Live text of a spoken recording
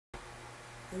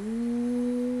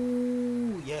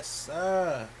Ooh, yes,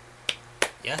 sir.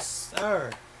 Yes,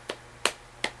 sir.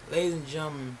 Ladies and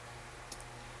gentlemen,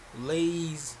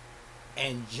 ladies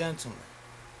and gentlemen,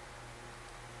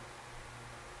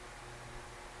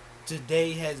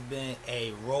 today has been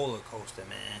a roller coaster,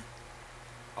 man.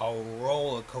 A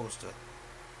roller coaster.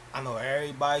 I know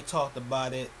everybody talked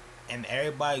about it, and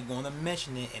everybody gonna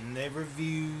mention it in their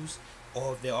reviews,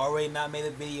 or if they already not made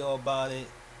a video about it,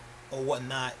 or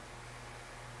whatnot.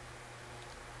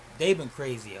 They've been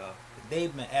crazy, y'all.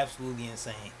 They've been absolutely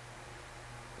insane.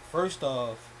 First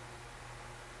off,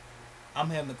 I'm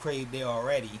having a crazy day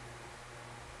already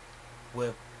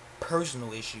with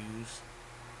personal issues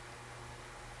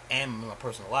and my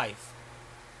personal life,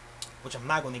 which I'm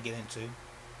not going to get into.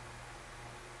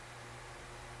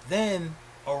 Then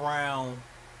around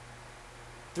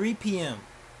 3 p.m.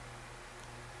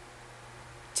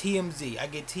 TMZ, I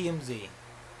get TMZ,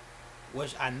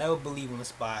 which I never believe on the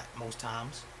spot most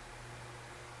times.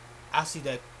 I see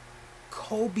that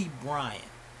Kobe Bryant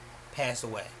passed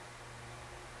away.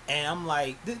 And I'm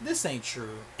like, this ain't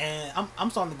true. And I'm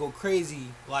starting to go crazy,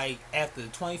 like, after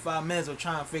 25 minutes of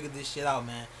trying to figure this shit out,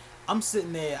 man. I'm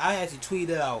sitting there, I actually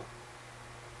tweeted out,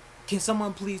 can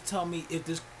someone please tell me if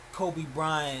this Kobe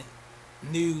Bryant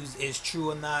news is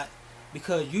true or not?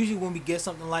 Because usually when we get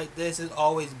something like this, it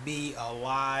always be a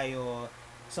lie or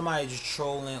somebody just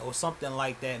trolling or something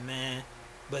like that, man.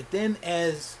 But then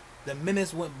as the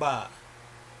minutes went by,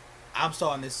 I'm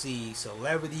starting to see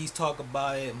celebrities talk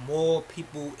about it. More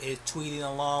people is tweeting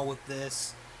along with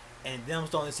this. And then I'm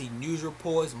starting to see news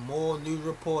reports. More news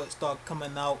reports start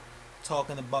coming out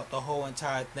talking about the whole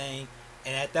entire thing.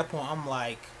 And at that point, I'm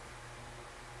like,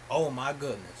 oh my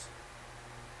goodness.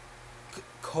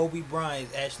 Kobe Bryant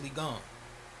is actually gone.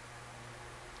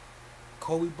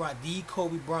 Kobe Bryant, the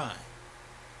Kobe Bryant.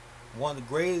 One of the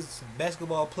greatest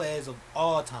basketball players of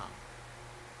all time.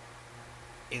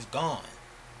 Is gone.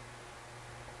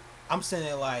 I'm sitting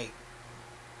there like,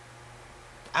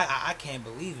 I can't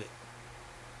believe it.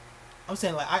 I'm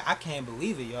saying like, I can't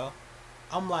believe it, y'all.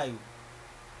 I'm like,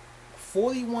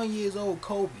 41 years old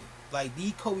Kobe. Like,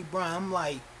 the Kobe Bryant. I'm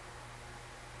like,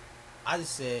 I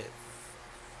just said,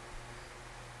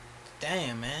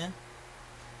 damn, man.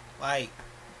 Like,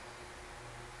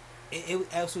 it was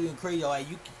absolutely crazy.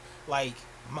 Like,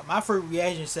 my first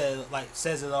reaction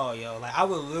says it all, yo. Like, I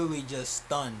was literally just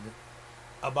stunned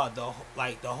about the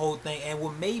whole thing. And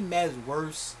what made matters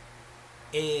worse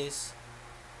is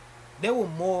there were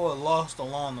more lost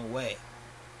along the way,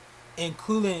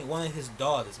 including one of his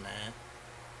daughters, man.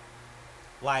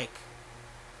 Like,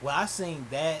 when I seen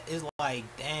that, it's like,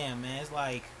 damn, man. It's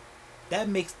like that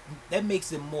makes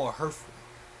it more hurtful,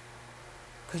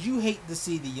 cause you hate to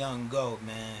see the young go,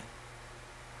 man.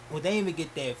 When they even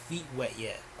get their feet wet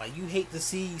yet. Like, you hate to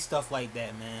see stuff like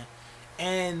that, man.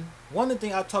 And one of the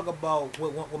things I talk about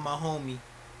with my homie,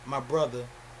 my brother,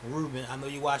 Ruben. I know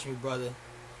you watching me, brother.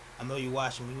 I know you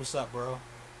watching me. What's up, bro?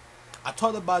 I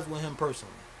talked about it with him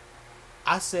personally.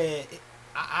 I said,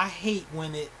 I hate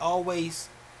when it always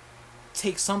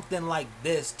takes something like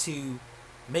this to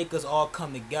make us all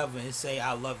come together and say,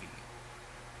 I love you.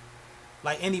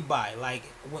 Like anybody. Like,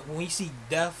 when we see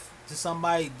death to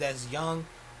somebody that's young,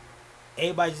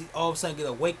 everybody just all of a sudden get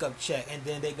a wake-up check, and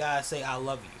then they gotta say, I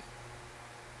love you.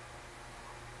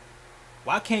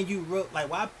 Why can't you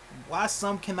why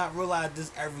some cannot realize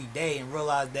this every day and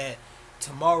realize that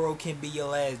tomorrow can be your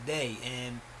last day?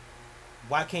 And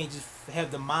why can't you just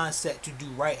have the mindset to do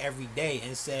right every day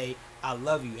and say, I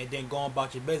love you, and then go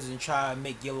about your business and try to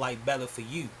make your life better for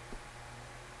you,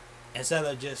 instead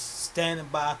of just standing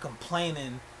by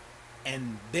complaining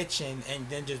and bitching and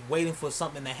then just waiting for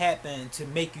something to happen to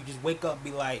make you just wake up and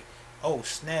be like, oh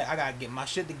snap, I gotta get my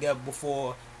shit together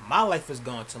before my life is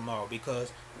gone tomorrow.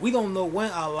 Because we don't know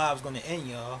when our lives gonna end,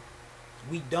 y'all.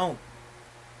 We don't.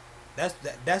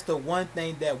 That's the one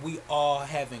thing that we all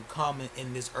have in common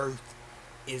in this earth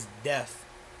is death.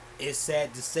 It's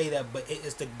sad to say that, but it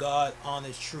is the God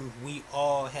honest truth. We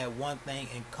all have one thing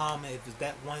in common. If it's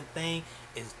that one thing,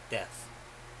 it's death.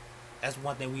 That's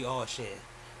one thing we all share.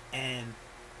 And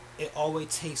it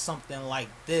always takes something like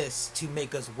this to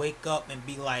make us wake up and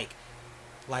be like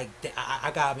I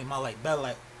gotta make my life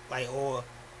better, or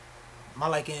my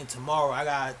life getting tomorrow. I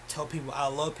gotta tell people I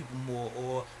love people more,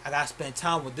 or I gotta spend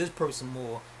time with this person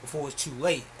more before it's too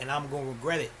late and I'm gonna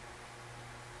regret it.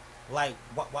 Like,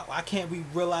 why can't we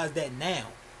realize that now?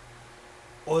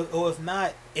 Or if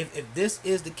not, if this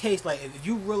is the case, like, if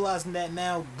you realizing that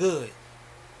now, good.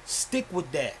 Stick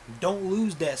with that. Don't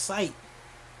lose that sight.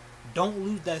 Don't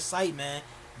lose that sight, man.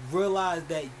 realize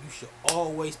that you should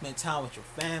always spend time with your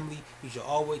family. You should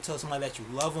always tell somebody that you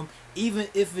love them, even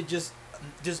if it just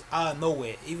out of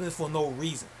nowhere, even for no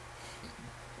reason.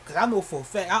 Because I know for a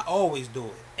fact I always do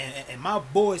it, and my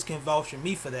boys can vouch for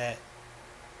me for that.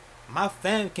 My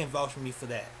family can vouch for me for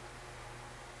that.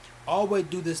 Always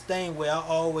do this thing where I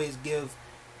always give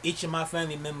each of my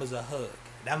family members a hug.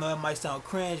 I know that might sound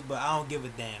cringe, but I don't give a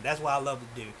damn. That's what I love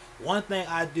to do. One thing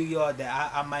I do, y'all,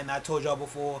 that I might not told y'all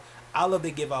before, I love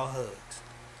to give out hugs.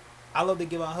 I love to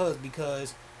give out hugs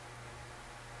because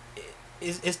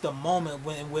it's the moment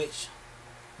in which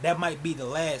that might be the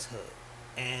last hug.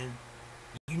 And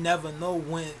you never know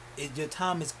when your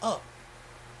time is up.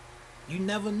 You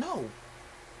never know.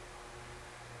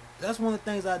 That's one of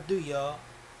the things I do, y'all.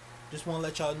 Just want to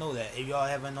let y'all know that if y'all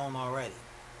haven't known already.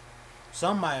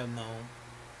 Some might have known.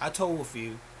 I told a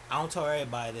few. I don't tell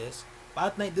everybody this, but I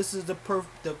think this is the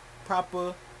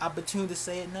proper opportunity to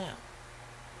say it now.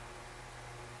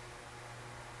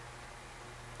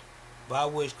 But I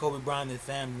wish Kobe Bryant and his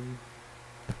family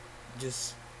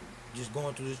just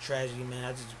going through this tragedy, man.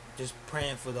 I just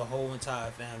praying for the whole entire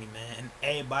family, man, and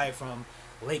everybody from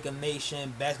Laker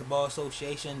Nation, Basketball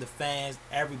Association, the fans,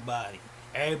 everybody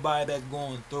that's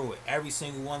going through it. Every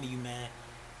single one of you, man.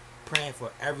 Praying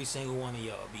for every single one of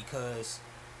y'all, because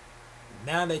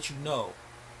now that you know,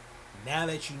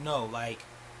 like,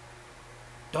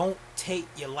 don't take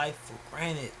your life for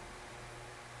granted.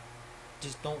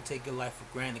 Just don't take your life for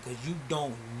granted, because you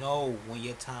don't know when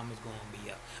your time is going to be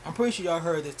up. I'm pretty sure y'all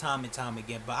heard this time and time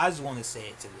again, but I just want to say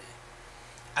it today.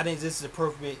 I think this is the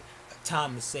perfect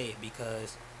time to say it,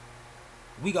 because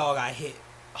we all got hit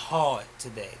hard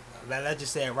today. Let's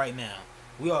just say it right now.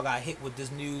 We all got hit with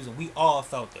this news, and we all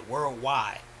felt it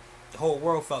worldwide. The whole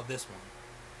world felt this one.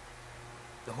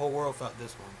 The whole world felt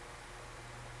this one.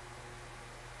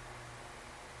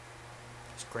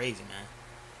 It's crazy, man.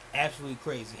 Absolutely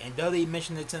crazy. And WWE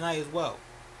mentioned it tonight as well.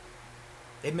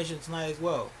 They mentioned it tonight as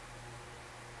well.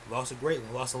 Lost a great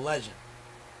one. Lost a legend.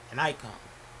 An icon.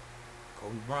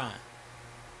 Kobe Bryant.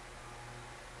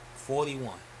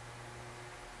 41.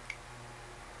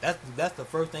 That's the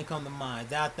first thing come to mind.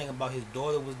 Then I think about his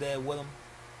daughter was there with him.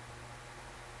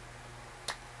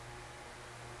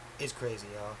 It's crazy,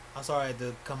 y'all. I'm sorry I had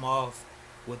to come off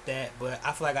with that, but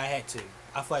I feel like I had to.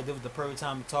 I feel like this was the perfect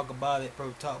time to talk about it.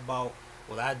 Perfect talk about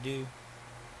what I do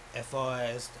as far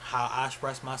as how I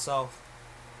express myself.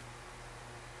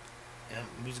 And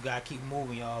we just gotta keep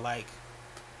moving, y'all. Like,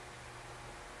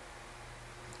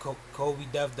 Kobe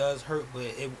death does hurt, but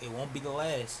it won't be the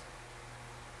last.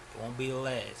 It won't be the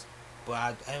last. But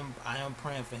I am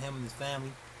praying for him and his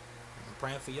family. I'm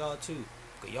praying for y'all too,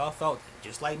 because y'all felt it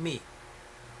just like me.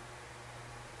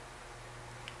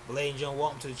 But ladies and gentlemen,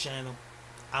 welcome to the channel.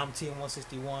 I'm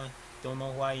Team161. Don't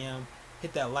know who I am.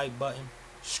 Hit that like button.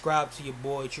 Subscribe to your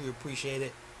boy. Truly appreciate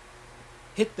it.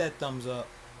 Hit that thumbs up.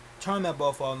 Turn that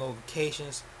bell for all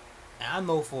notifications. And I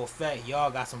know for a fact y'all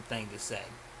got some things to say.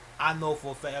 I know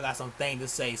for a fact y'all got some things to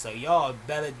say. So y'all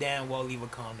better damn well leave a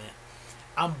comment.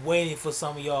 I'm waiting for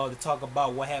some of y'all to talk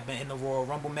about what happened in the Royal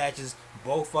Rumble matches.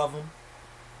 Both of them.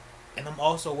 And I'm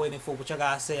also waiting for what y'all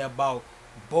gotta say about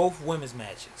both women's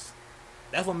matches.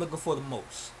 That's what I'm looking for the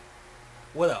most.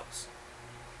 What else?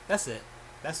 That's it.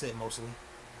 That's it mostly.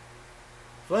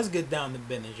 So let's get down to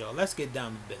business, y'all. Let's get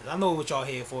down to business. I know what y'all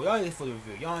here for. Y'all here for the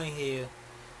review. Y'all ain't here.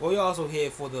 Well, y'all also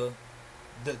here for the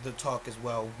talk as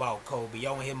well about Kobe.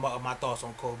 Y'all want to hear my thoughts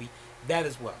on Kobe. That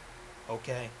as well.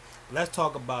 Okay? Let's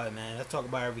talk about it, man. Let's talk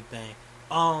about everything.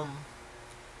 I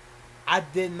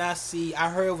did not see. I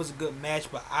heard it was a good match,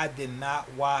 but I did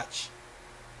not watch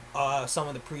some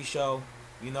of the pre-show.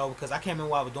 You know, because I can't remember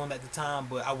what I was doing at the time,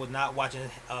 but I was not watching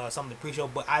some of the pre-show.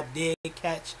 But I did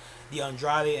catch the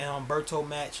Andrade and Humberto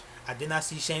match. I did not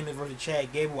see Sheamus versus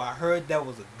Chad Gable. I heard that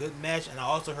was a good match, and I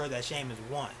also heard that Sheamus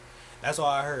won. That's all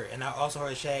I heard. And I also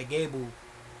heard Chad Gable,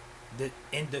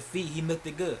 in defeat, he looked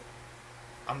it good.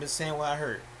 I'm just saying what I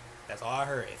heard. That's all I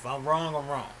heard. If I'm wrong, I'm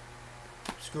wrong.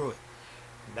 Screw it.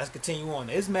 Let's continue on.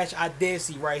 This match I did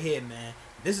see right here, man.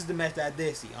 This is the match that I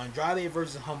did see. Andrade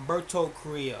versus Humberto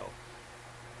Carrillo.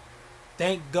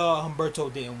 Thank God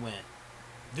Humberto didn't win.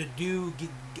 The dude,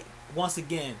 once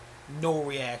again, no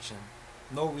reaction.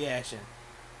 No reaction.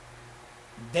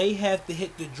 They have to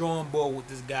hit the drawing board with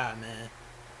this guy, man.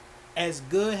 As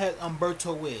good as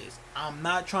Humberto is, I'm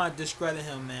not trying to discredit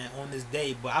him, man, on this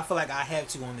day, but I feel like I have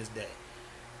to on this day.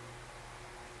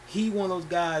 He one of those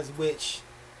guys which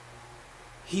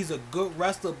he's a good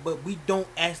wrestler, but we don't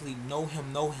actually know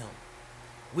him.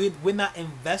 We're not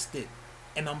invested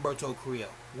in Humberto Carrillo.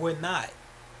 We're not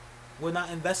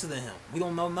invested in him. We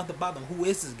don't know nothing about him. Who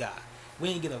is this guy? We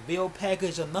didn't get a veil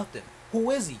package or nothing.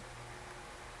 Who is he?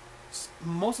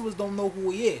 Most of us don't know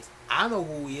who he is. I know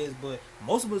who he is, but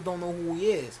most of us don't know who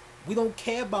he is. We don't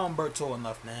care about Humberto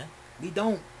enough, man. We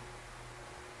don't.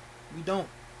 We don't.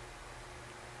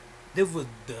 This was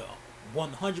the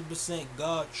 100%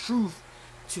 God truth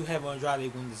to have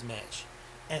Andrade win this match.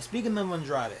 And speaking of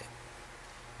Andrade,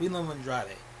 we love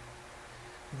Andrade.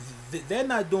 They're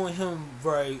not doing him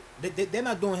they're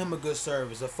not doing him a good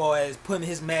service as far as putting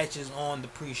his matches on the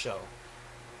pre-show.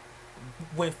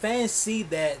 When fans see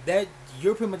that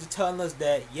you're pretty much telling us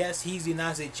that yes, he's the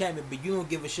United States champion, but you don't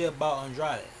give a shit about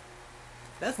Andrade.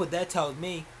 That's what that tells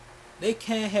me. They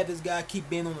can't have this guy keep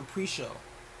being on the pre-show.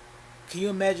 Can you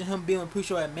imagine him being on the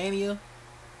pre-show at Mania?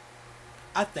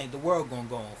 I think the world gonna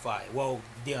go on fire. Well,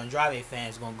 the Andrade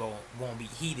fans gonna be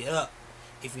heated up,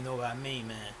 if you know what I mean,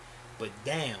 man. But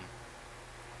damn,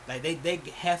 like they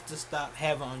have to stop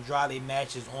having Andrade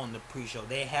matches on the pre-show.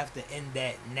 They have to end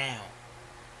that now.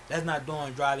 That's not doing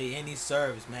Andrade any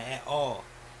service, man, at all.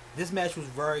 This match was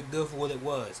very good for what it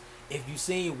was. If you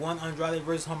seen one Andrade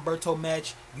versus Humberto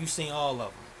match, you seen all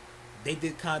of them. They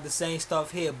did kind of the same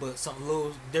stuff here, but some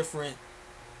little different,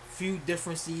 few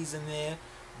differences in there.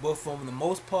 But for the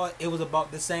most part, it was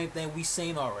about the same thing we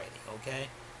seen already, okay?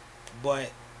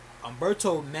 But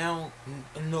Humberto now,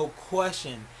 no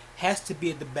question, has to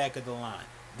be at the back of the line.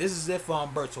 This is it for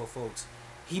Humberto, folks.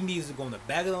 He needs to go in the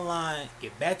back of the line,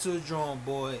 get back to the drawing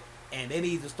board, and they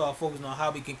need to start focusing on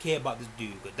how we can care about this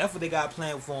dude. Because that's what they got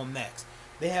planned for him next.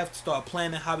 They have to start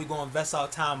planning how we going to invest our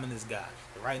time in this guy.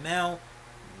 But right now,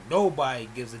 nobody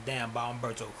gives a damn about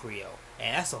Humberto Carrillo.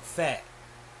 And that's a fact.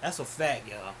 That's a fact,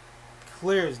 y'all.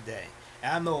 Clear as day.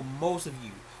 And I know most of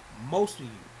you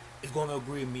is going to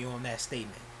agree with me on that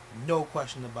statement. No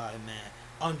question about it, man.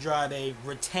 Andrade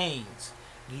retains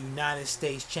the United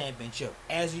States Championship,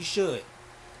 as he should.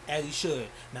 As he should.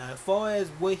 Now, as far as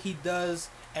what he does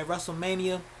at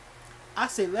WrestleMania, I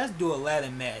say let's do a ladder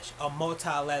match, a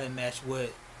multi-ladder match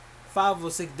with 5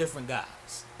 or 6 different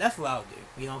guys. That's what I'll do.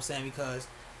 You know what I'm saying? Because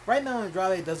right now,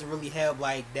 Andrade doesn't really have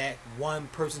like that one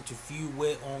person to feud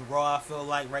with on Raw. I feel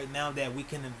like right now that we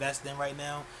can invest in right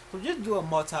now. So just do a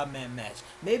multi-man match.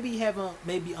 Maybe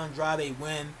Andrade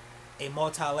win a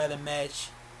multi-ladder match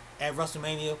at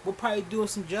WrestleMania. We'll probably do him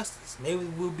some justice. Maybe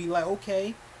we'll be like,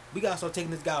 okay, we gotta start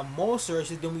taking this guy more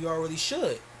seriously than we already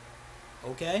should.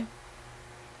 Okay,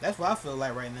 that's what I feel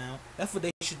like right now. That's what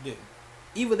they should do.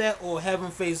 Either that or have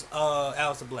him face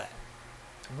Alester Black.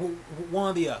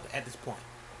 One or the other at this point.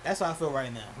 That's how I feel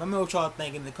right now. Let me know what y'all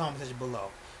think in the comment section below.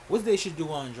 What they should do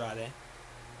on Andrade?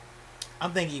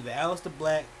 I'm thinking either Alester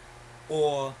Black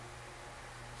or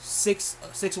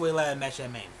six-way ladder match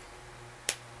at Mania.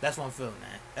 That's what I'm feeling,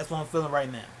 man. That's what I'm feeling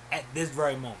right now. At this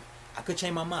very moment. I could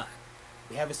change my mind.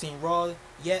 We haven't seen Raw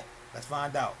yet. Let's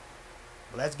find out.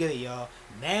 But let's get it, y'all.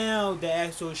 Now the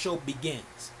actual show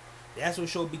begins. The actual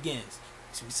show begins.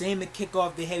 So we seem to kick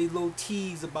off the heady little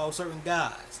tease about certain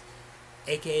guys,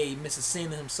 aka Mr.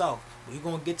 Cena himself. We're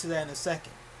going to get to that in a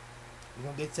second.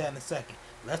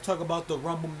 Let's talk about the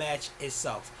Rumble match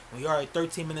itself. We are at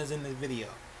 13 minutes in this video.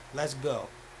 Let's go.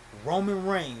 Roman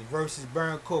Reigns versus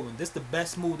Baron Corbin. This is the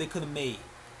best move they could have made.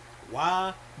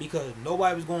 Why? Because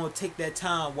nobody was going to take that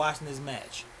time watching this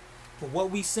match. For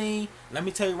what we seen, let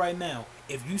me tell you right now.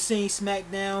 If you seen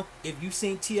SmackDown, if you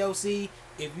seen TLC,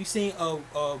 if you seen a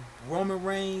Roman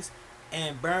Reigns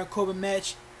and Baron Corbin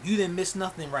match, you didn't miss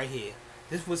nothing right here.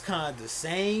 This was kind of the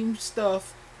same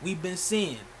stuff we've been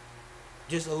seeing.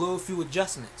 Just a little few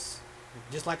adjustments.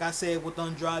 Just like I said with the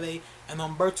Andrade and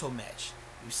Humberto match.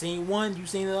 You seen one, you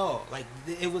seen it all. Like,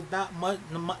 it was not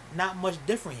much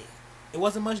different here. It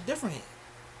wasn't much different here.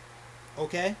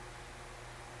 Okay?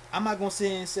 I'm not going to sit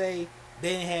here and say they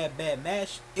didn't have a bad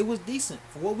match. It was decent.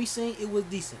 For what we seen, it was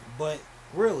decent. But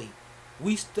really,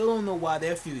 we still don't know why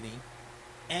they're feuding.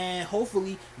 And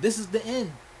hopefully, this is the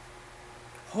end.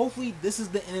 Hopefully, this is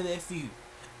the end of that feud.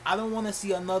 I don't want to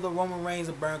see another Roman Reigns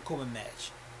and Baron Corbin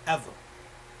match. Ever.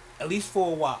 At least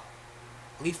for a while.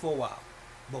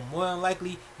 But more than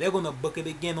likely, they're going to book it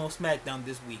again on SmackDown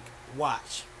this week.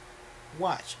 Watch.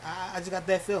 I just got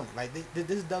that feeling. Like, this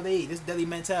is WWE. This is WWE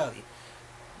mentality.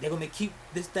 They're going to keep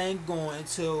this thing going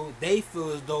until they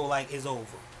feel as though, like, it's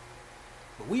over.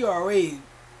 But we already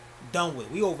done with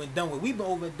it. We over and done with it. We've been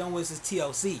over and done with it since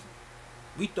TLC.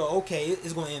 We thought, okay,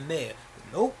 it's going to end there.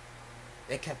 But nope.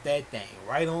 They kept that thing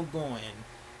right on going.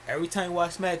 Every time we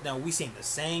watch SmackDown, we seen the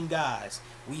same guys.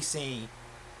 We seen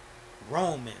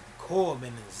Roman,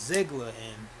 Corbin, and Ziggler,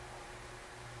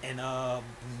 and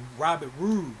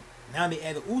Roode. Now they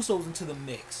added Usos into the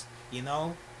mix, you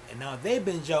know? And now they've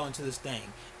been gelling to this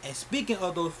thing. And speaking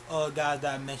of those guys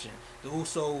that I mentioned, the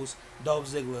Usos, Dolph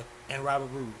Ziggler, and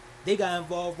Roode, They got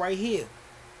involved right here.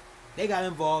 They got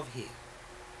involved here.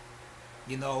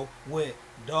 You know, with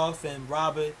Dolph and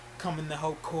Robert coming to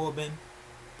help Corbin.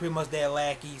 Pretty much they're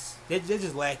lackeys. They're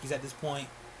just lackeys at this point.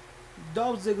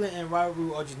 Dolph Ziggler and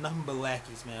Roode are just nothing but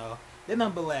lackeys, man. They're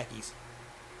nothing but lackeys.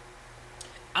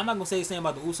 I'm not going to say the same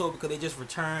about the Usos because they just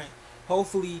returned.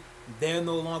 Hopefully, they're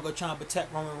no longer trying to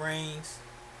protect Roman Reigns.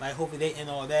 Like, hopefully they end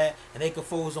all that. And they can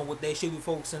focus on what they should be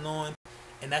focusing on.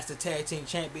 And that's the Tag Team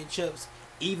Championships.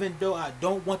 Even though I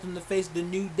don't want them to face the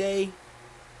New Day.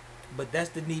 But that's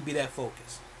the need to be that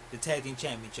focus. The Tag Team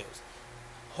Championships.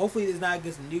 Hopefully it's not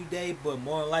against the New Day. But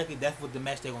more than likely, that's what the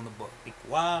match they're going to book.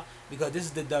 Why? Because this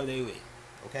is the WWE.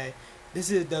 Okay? This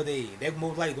is the WWE. They're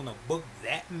most likely going to book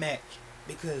that match.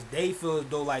 Because they feel as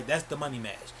though like that's the money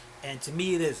match. And to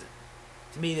me it isn't.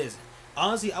 To me it isn't.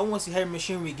 Honestly, I want to see Heavy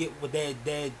Machinery get what they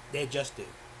just do.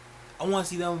 I want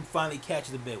to see them finally catch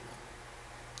the big one.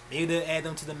 Maybe they'll add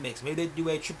them to the mix. Maybe they'll do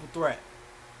a triple threat.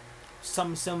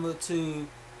 Something similar to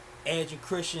Edge and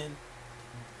Christian,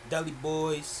 Dudley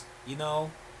Boys, you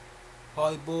know,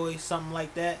 Hardy Boys, something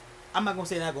like that. I'm not going to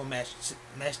say they're not going to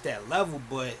match that level,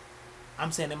 but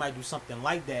I'm saying they might do something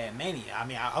like that at Mania. I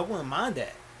mean, I wouldn't mind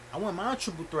that. I wouldn't mind a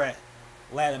triple threat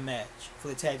ladder match for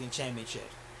the Tag Team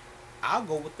Championships. I'll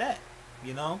go with that.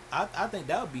 You know, I think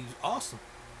that would be awesome.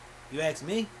 You ask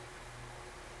me.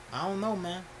 I don't know,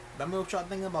 man. Let me know what y'all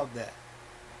thinking about that.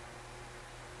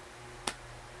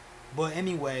 But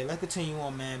anyway, let's continue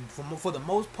on, man. For the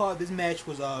most part, this match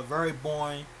was very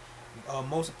boring.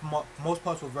 Most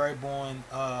parts were very boring.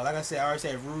 Like I said, I already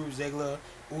said Roode, Ziggler,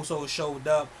 Usos showed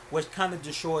up, which kind of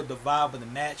destroyed the vibe of the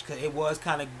match because it was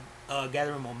kind of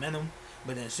gathering momentum.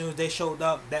 But then as soon as they showed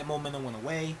up, that momentum went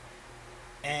away.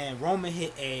 And Roman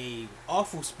hit a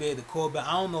awful spear to Corbin.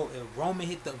 I don't know if Roman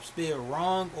hit the spear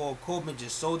wrong or Corbin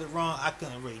just sold it wrong. I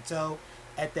couldn't really tell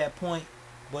at that point.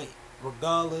 But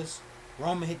regardless,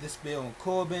 Roman hit the spear on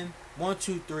Corbin. 1,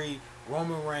 2, 3.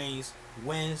 Roman Reigns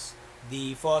wins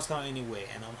the Falls Count Anywhere.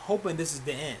 And I'm hoping this is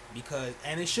the end.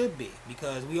 And it should be.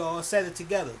 Because we all said it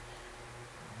together.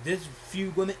 This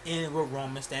feud going to end with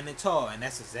Roman standing tall. And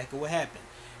that's exactly what happened.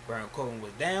 Baron Corbin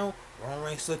was down. Roman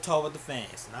Reigns stood tall with the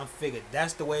fans. And I figured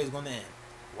that's the way it's going to end.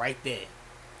 Right there.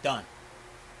 Done.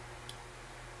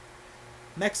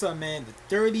 Next up, man. The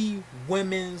 30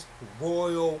 Women's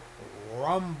Royal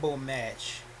Rumble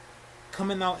match.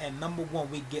 Coming out at number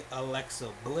 1, we get Alexa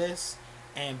Bliss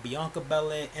and Bianca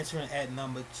Belair entering at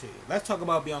number 2. Let's talk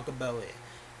about Bianca Belair.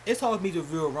 It's hard for me to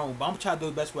review a Rumble, but I'm trying to do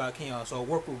the best way I can, so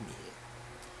work with me here.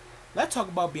 Let's talk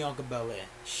about Bianca Belair.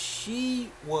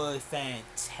 She was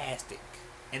fantastic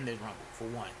in this Rumble, for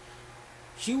one.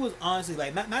 She was honestly,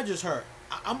 like, not just her.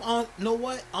 I'm on, you know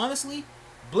what? Honestly,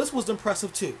 Bliss was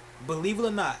impressive too. Believe it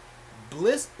or not,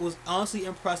 Bliss was honestly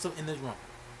impressive in this Rumble.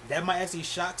 That might actually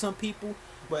shock some people,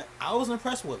 but I was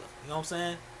impressed with her. You know what I'm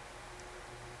saying?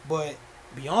 But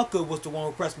Bianca was the one who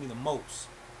impressed me the most.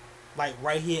 Like,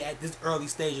 right here at this early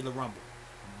stage of the Rumble.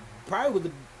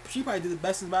 She probably did the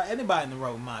best about anybody in the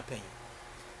Rumble, in my opinion.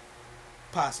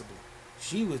 Possibly.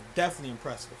 She was definitely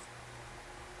impressive.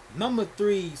 Number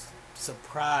 3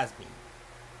 surprised me.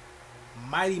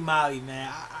 Mighty Molly,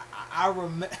 man. I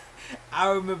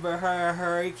remember her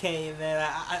Hurricane, man.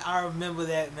 I remember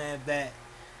that, man. That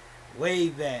way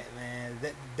back, man.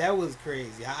 That was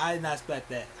crazy. I did not expect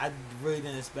that. I really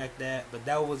didn't expect that. But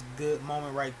that was a good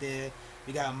moment right there.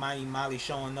 We got Mighty Molly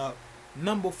showing up.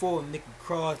 Number 4, Nikki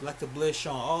Cross, Alexa Bliss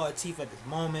showing all her teeth at this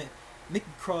moment. Nikki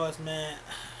Cross, man,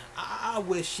 I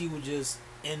wish she would just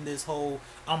end this whole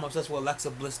I'm obsessed with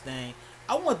Alexa Bliss thing.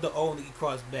 I want the old Nikki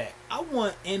Cross back. I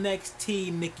want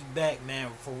NXT Nikki back,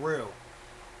 man, for real.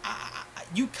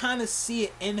 You kind of see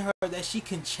it in her that she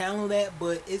can channel that,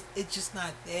 but it's just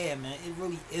not there, man. It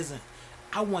really isn't.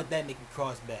 I want that Nikki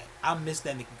Cross back. I miss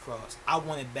that Nikki Cross. I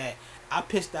want it back. I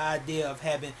pitched the idea of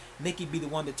having Nikki be the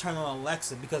one to turn on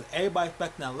Alexa because everybody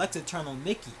expecting Alexa to turn on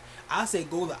Nikki. I say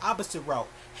go the opposite route.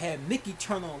 Have Nikki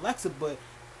turn on Alexa, but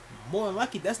more than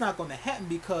likely that's not going to happen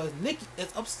because Nikki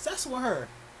is obsessed with her.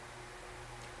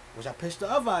 Which I pitched the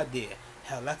other idea.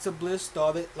 Have Alexa Bliss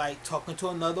started like talking to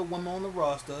another woman on the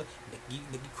roster.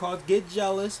 Nikki Cross get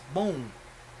jealous. Boom.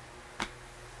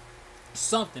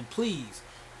 Something, please.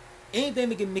 Anything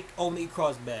to get Nikki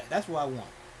Cross back. That's what I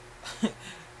want.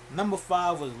 Number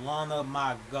 5 was Lana.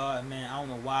 My God, man. I don't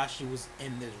know why she was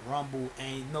in this Rumble.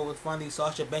 And you know what's funny?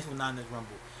 Sasha Banks was not in this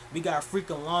Rumble. We got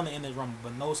freaking Lana in this Rumble,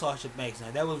 but no Sasha Banks.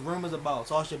 Now, there was rumors about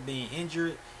Sasha being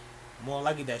injured. More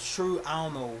likely that's true. I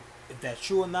don't know if that's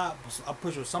true or not. I'm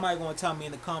pretty sure somebody going to tell me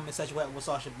in the comment section what happened with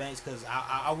Sasha Banks. Because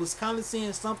I was kind of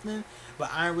seeing something,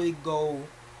 but I didn't really go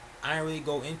I ain't really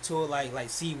go into it like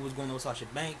see what's going on with Sasha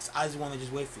Banks. I just want to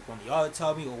just wait for one of y'all to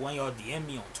tell me, or one of y'all DM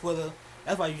me on Twitter.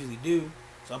 That's what I usually do.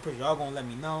 So I'm pretty sure y'all gonna let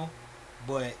me know.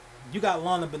 But you got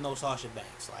Lana but no Sasha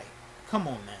Banks. Like, come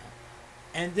on now.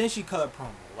 And then she cut a promo.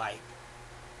 Like,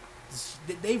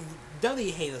 they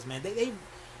really hate us, man.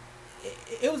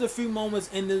 It was a few moments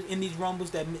in these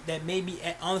rumbles that made me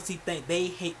honestly think they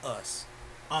hate us,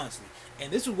 honestly.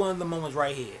 And this was one of the moments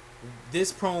right here.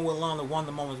 This promo with Lana, one of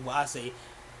the moments where I say,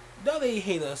 no, they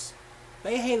hate us.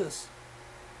 They hate us.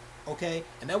 Okay?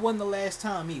 And that wasn't the last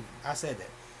time either. I said that.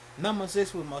 Number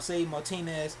 6 was Mercedes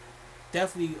Martinez.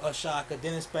 Definitely a shocker.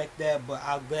 Didn't expect that, but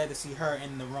I'm glad to see her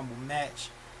in the Rumble match.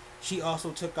 She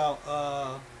also took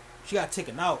out, she got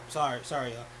taken out. Sorry,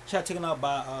 y'all. She got taken out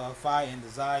by Fire and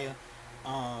Desire.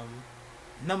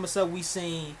 Number 7, we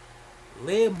seen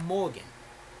Liv Morgan.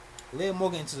 Liv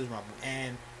Morgan into this Rumble.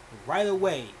 And right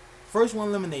away, first one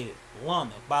eliminated,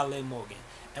 Lana by Liv Morgan.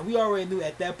 And we already knew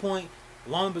at that point,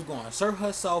 Lana was going to assert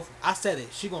herself. I said it.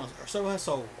 She's going to assert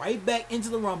herself right back into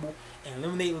the Rumble and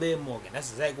eliminate Liv Morgan.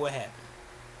 That's exactly what happened.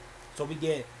 So we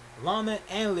get Lana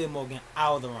and Liv Morgan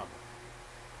out of the Rumble.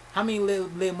 How many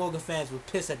Liv Morgan fans were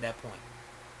pissed at that point?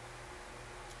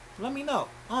 Let me know.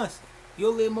 Honestly.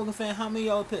 You're a Liv Morgan fan. How many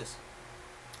of y'all pissed?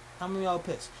 How many of y'all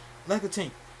pissed? Let's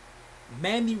continue.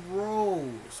 Mandy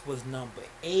Rose was number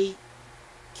 8.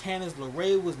 Candice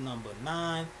LeRae was number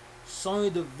 9. Sonya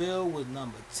Deville was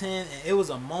number 10. And it was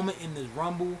a moment in this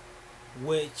Rumble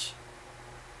which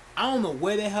I don't know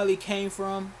where the hell he came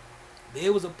from.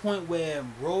 There was a point where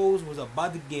Rose was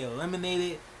about to get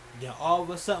eliminated. Then all of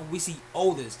a sudden we see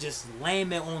Otis just laying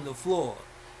there on the floor.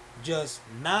 Just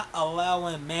not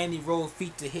allowing Mandy Rose's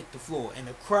feet to hit the floor. And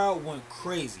the crowd went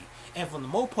crazy. And for the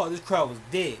most part, this crowd was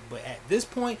dead. But at this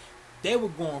point, they were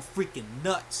going freaking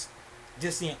nuts.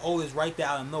 Just seeing Otis right there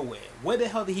out of nowhere. Where the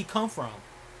hell did he come from?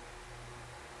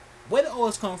 Where did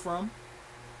Otis come from?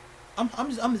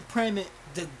 I'm just praying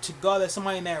to God that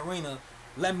somebody in that arena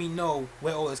let me know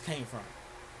where Otis came from.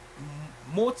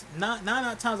 Nine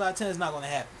times out of 10 it's not going to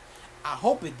happen. I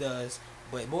hope it does,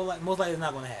 but most likely it's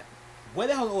not going to happen. Where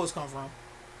the hell did Otis come from?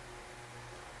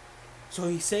 So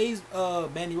he saves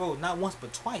Mandy Rose not once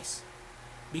but twice,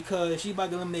 because she about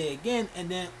to eliminate again, and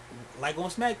then like on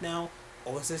SmackDown,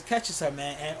 Otis just catches her,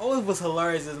 man. And Otis was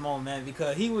hilarious this moment, man,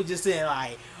 because he was just saying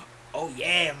like, "Oh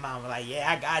yeah, mama," like, "Yeah,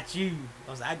 I got you."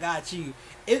 I was like, "I got you."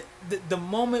 The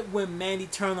moment when Mandy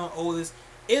turned on Otis,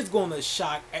 it's gonna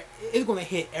shock. It's gonna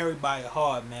hit everybody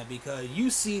hard, man, because you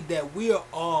see that we are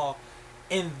all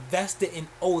invested in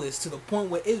Otis to the point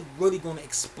where it's really gonna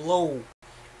explode.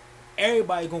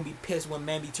 Everybody gonna be pissed when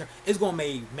Mandy turn. It's gonna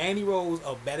make Mandy Rose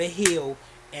a better heel,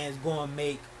 and it's gonna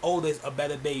make Otis a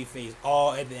better babyface.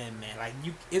 All at the end, man. Like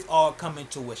it's all coming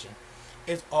to fruition.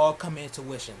 It's all coming to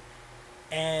fruition,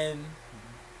 and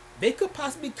they could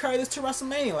possibly carry this to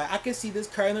WrestleMania. Like I can see this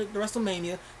carrying to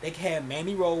WrestleMania. They can have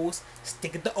Mandy Rose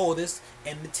stick it to Otis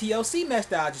and the TLC match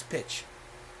that I just pitched.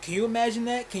 Can you imagine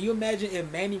that? Can you imagine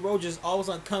if Mandy Rose just all of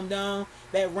a sudden come down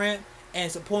that ramp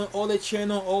and supporting Otis, cheering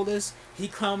on Otis, he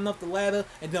climbing up the ladder,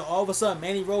 and then all of a sudden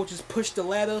Mandy Rose just pushed the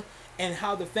ladder, and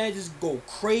how the fans just go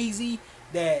crazy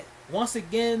that once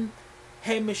again,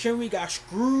 hey, machinery got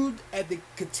screwed at the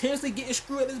continuously getting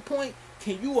screwed at this point.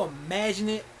 Can you imagine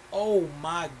it? Oh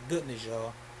my goodness,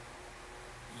 y'all.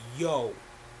 Yo,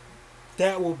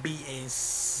 that would be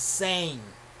insane.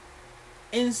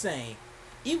 Insane.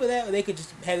 Either that or they could just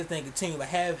have the thing continue, like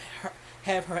have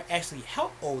her actually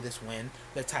help Otis win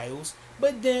the titles,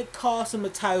 but then cost him the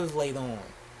titles later on.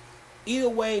 Either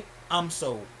way, I'm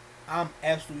sold. I'm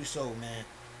absolutely sold, man.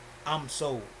 I'm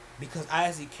sold. Because I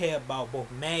actually care about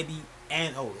both Mandy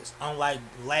and Otis. Unlike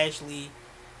Lashley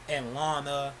and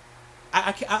Lana.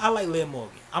 I like Liv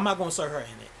Morgan. I'm not going to start her in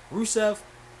it. Rusev,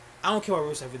 I don't care about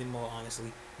Rusev anymore,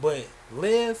 honestly. But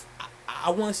Liv, I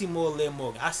want to see more Liv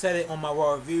Morgan. I said it on my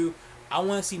Raw review. I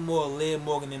want to see more Liv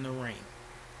Morgan in the ring.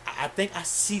 I think I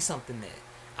see something there.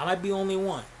 I might be the only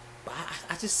one. But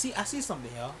I see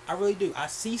something, y'all. I really do. I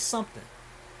see something.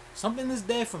 Something is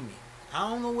there for me. I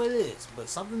don't know what it is, but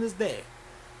something is there.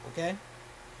 Okay?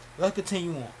 Let's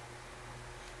continue on.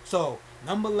 So,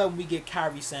 number 11, we get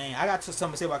Kairi Sane. I got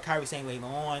something to say about Kairi Sane later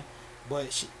on, but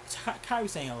Kairi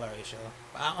Sane hilarious, y'all.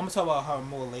 I'm going to talk about her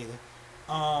more later.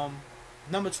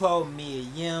 Number 12, Mia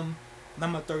Yim.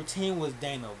 Number 13 was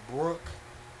Dana Brooke.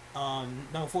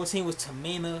 Number 14 was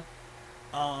Tamina.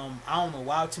 I don't know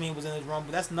why Tamina was in this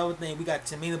Rumble. That's another thing. We got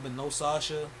Tamina but no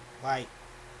Sasha. Like,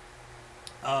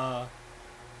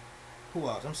 who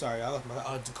else? I'm sorry. I lost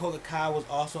my Dakota Kai was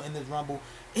also in this Rumble.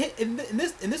 In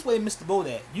this way, Mr. Bo,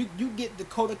 that you get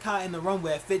Dakota Kai in the Rumble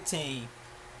at 15.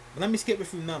 But let me skip a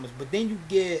few numbers. But then you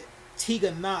get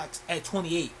Tegan Knox at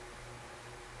 28.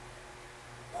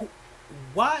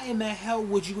 Why in the hell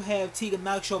would you have Tegan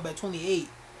Knox show up at 28?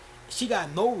 She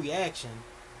got no reaction.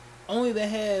 Only to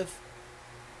have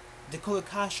Dakota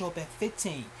Kai show up at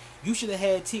 15. You should have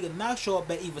had Tegan Knox show up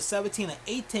at either 17 or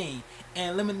 18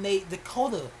 and eliminate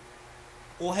Dakota.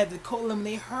 Or have Dakota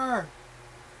eliminate her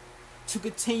to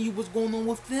continue what's going on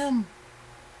with them.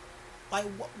 Like,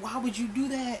 why would you do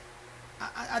that?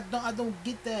 I don't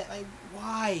get that. Like,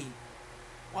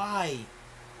 why?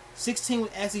 16 was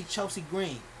actually Chelsea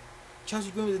Green.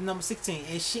 Chelsea Green was the number 16,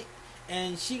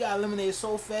 and she got eliminated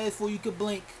so fast before you could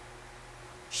blink.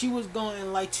 She was gone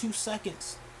in like 2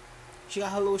 seconds. She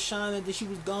got her little shine and then she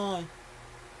was gone.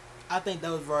 I think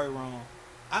that was very wrong.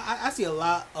 I see a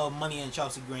lot of money in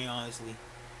Chelsea Green, honestly.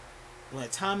 When the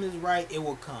time is right, it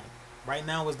will come. Right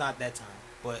now is not that time.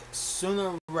 But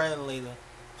sooner rather than later,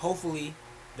 hopefully,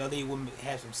 WWE will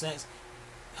have some sense.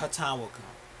 Her time will come.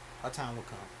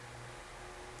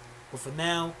 But for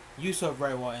now, you saw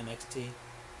very well NXT.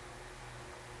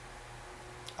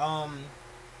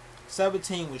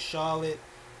 17 was Charlotte.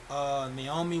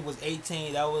 Naomi was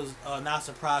 18. That was not a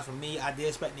surprise for me. I did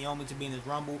expect Naomi to be in this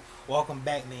Rumble. Welcome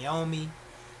back, Naomi.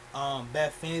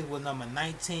 Beth Phoenix was number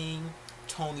 19.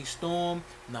 Toni Storm,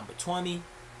 number 20.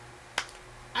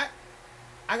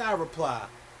 I got a reply.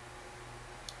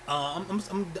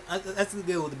 That's a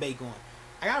good debate going.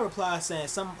 I got a reply saying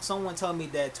someone told me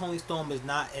that Toni Storm is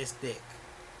not as thick.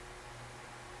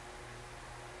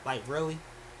 Like, really?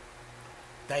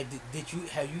 Like,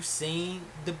 have you seen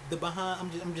the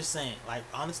behind? I'm just saying. Like,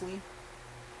 honestly,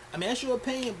 I mean, that's your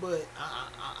opinion, but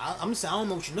I'm just saying, I don't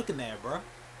know what you're looking at, bro.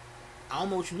 I don't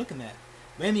know what you're looking at.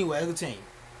 But anyway, as a team,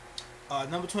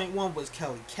 number 21 was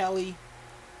Kelly.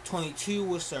 22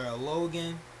 was Sarah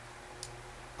Logan.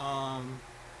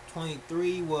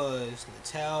 23 was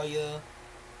Natalya.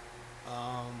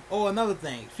 Another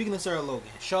thing. Speaking of Sarah Logan,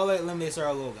 Charlotte eliminated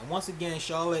Sarah Logan. Once again,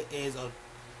 Charlotte is a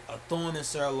thorn in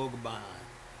Sarah Logan behind.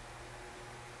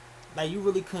 Like, you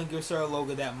really couldn't give Sarah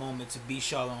Logan that moment to beat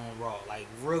Charlotte on Raw. Like,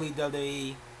 really,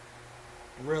 WWE?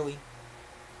 Really?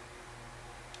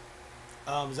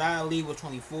 Xia Li was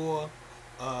 24.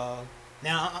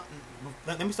 Now,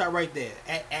 let me start right there.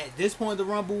 At this point of the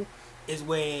Rumble is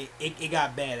where it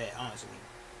got bad at, honestly.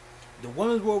 The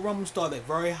Women's Royal Rumble started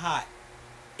very hot.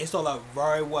 It started out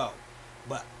very well.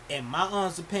 But in my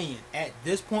honest opinion, at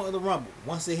this point of the Rumble,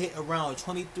 once it hit around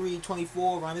 23,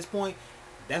 24, around this point,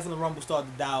 definitely the Rumble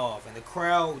started to die off. And the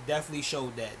crowd definitely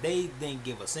showed that. They didn't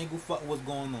give a single fuck what's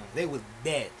going on. They was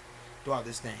dead throughout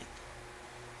this thing.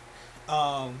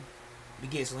 We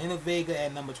get Selena Vega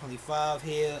at number 25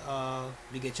 here.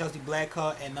 We get Chelsea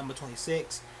Blackheart at number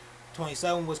 26.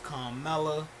 27 was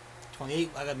Carmella.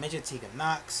 28, like I mentioned, Tegan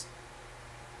Knox.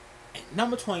 And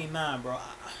number 29, bro.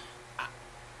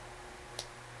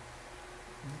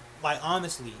 Like,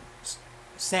 honestly,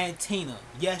 Santina.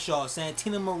 Yes, y'all.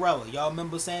 Santina Morella. Y'all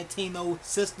remember Santino's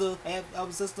sister?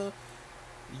 Half sister?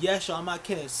 Yes, y'all. I'm not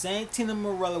kidding. Santina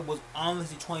Morella was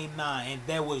honestly 29, and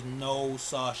there was no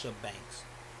Sasha Banks.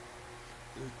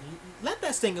 Let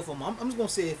that sink in for a moment. I'm just gonna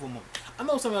say it for a moment. I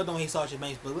know some of y'all don't hate Sasha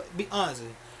Banks, but be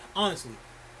honestly,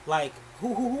 like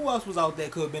who else was out there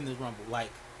could have been in this Rumble? Like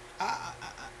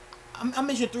I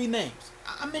mentioned 3 names.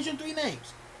 I mentioned 3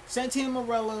 names. Santina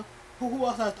Morella. Who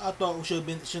else I thought should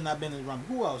not have been in this Rumble?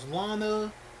 Who else?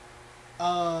 Lana.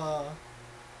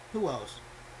 Who else?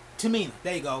 Tamina.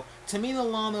 There you go. Tamina,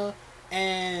 Lana,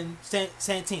 and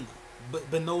Santina.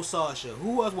 But no Sasha.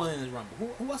 Who else was in this Rumble?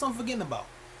 Who else I'm forgetting about?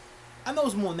 I know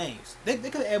it's more names. They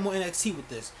could have added more NXT with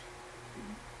this.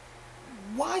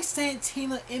 Why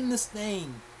Santina in this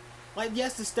thing? Like,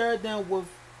 yes, the stare down with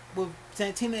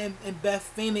Santina and Beth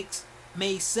Phoenix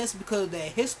made sense because of their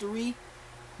history.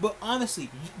 But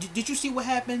honestly, did you see what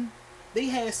happened? They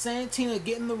had Santina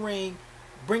get in the ring,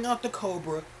 bring out the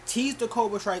Cobra, tease the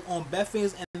Cobra strike on Beth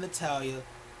Phoenix and Natalya.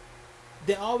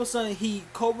 Then all of a sudden he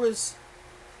Cobras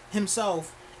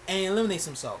himself and eliminates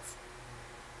himself.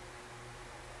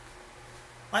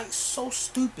 Like, so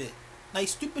stupid. Like,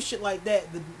 stupid shit like that.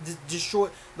 Just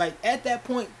short. Like, at that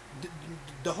point,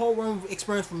 the whole Roman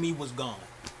experience for me was gone.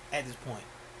 At this point.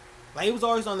 Like, it was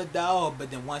always on the dial,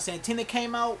 but then once Santina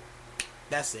came out,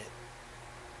 that's it.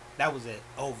 That was it.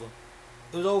 Over.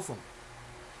 It was over.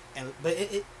 But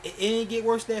it didn't get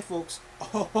worse there, folks.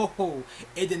 Oh,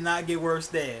 it did not get worse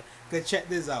there. Cause check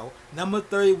this out. Number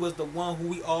 30 was the one who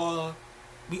we all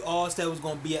said was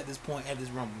going to be at this point at this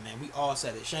Rumble, man. We all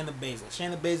said it. Shayna Baszler.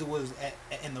 Shayna Baszler was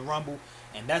in the Rumble,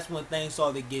 and that's when things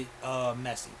started to get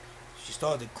messy. She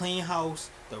started to clean house.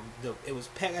 It was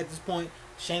packed at this point.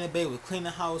 Shayna Baszler was cleaning the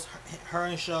house, her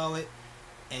and Charlotte,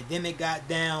 and then it got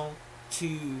down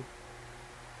to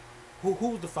who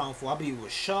was the final four? I believe it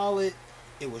was Charlotte.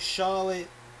 It was Charlotte,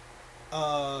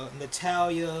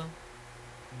 Natalya,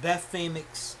 Beth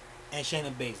Phoenix, and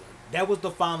Shayna Baszler. That was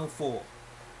the final four,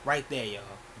 right there, y'all.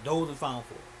 Those are the final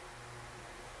four.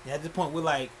 And at this point, we're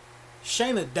like,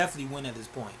 Shayna definitely win at this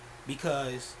point,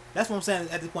 because that's what I'm saying.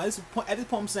 At this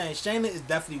point, I'm saying Shayna is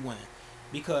definitely winning,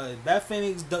 because Beth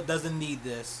Phoenix doesn't need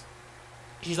this.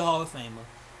 She's a Hall of Famer.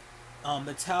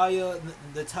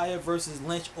 Natalya versus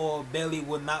Lynch or Bayley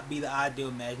would not be the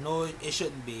ideal match. No, it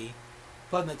shouldn't be.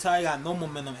 Plus, Natalya got no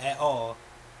momentum at all.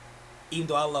 Even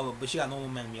though I love her, but she got no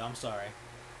momentum, y'all. I'm sorry.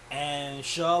 And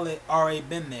Charlotte already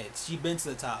been there. She been to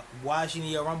the top. Why she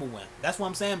need a Rumble win? That's what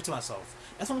I'm saying to myself.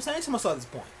 That's what I'm saying to myself at this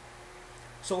point.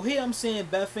 So here I'm seeing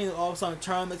Beth Phoenix all of a sudden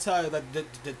turn Natalya, like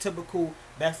the typical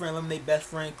best friend eliminate best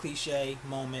friend cliche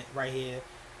moment right here,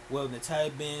 with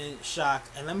Natalya being shocked.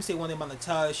 And let me say one thing about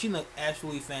Natalya. She looked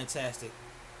absolutely fantastic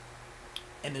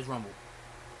in this Rumble.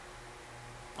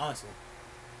 Honestly.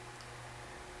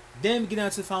 Then we get down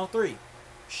to the final three.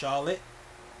 Charlotte,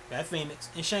 Beth Phoenix,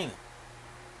 and Shayna.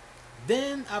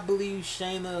 Then I believe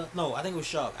Shayna... No, I think it was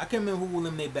Charlotte. I can't remember who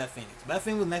eliminated Beth Phoenix. Beth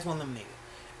Phoenix was the next one eliminated.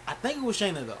 I think it was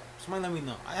Shayna, though. Somebody let me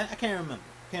know. I can't remember.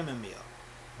 Can't remember, y'all.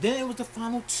 Then it was the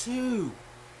final two.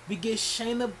 We get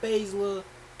Shayna Baszler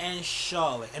and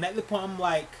Charlotte. And at the point, I'm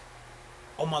like,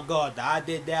 oh my God, the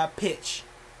idea that I pitched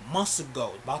months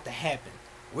ago is about to happen.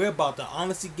 We're about to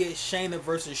honestly get Shayna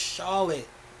versus Charlotte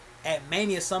at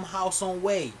Mania somehow, some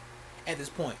way at this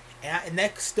point. And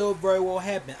that could still very well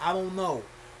happen. I don't know.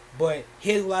 But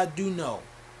here's what I do know.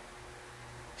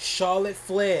 Charlotte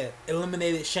Flair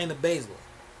eliminated Shayna Baszler.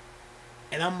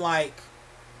 And I'm like,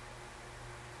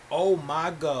 oh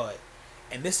my God.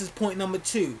 And this is point number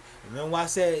 2. Remember why I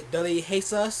said WWE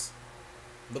hates us?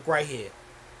 Look right here.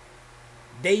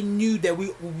 They knew that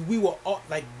we were all,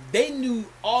 like, they knew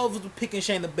all of us were picking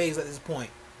Shayna Baszler at this point.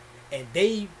 And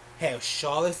they have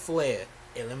Charlotte Flair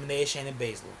eliminated Shayna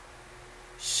Baszler.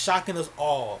 Shocking us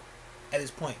all at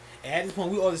this point. And at this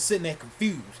point, we all just sitting there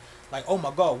confused. Like, oh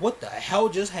my God, what the hell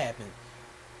just happened?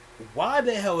 Why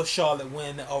the hell is Charlotte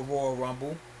win a Royal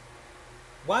Rumble?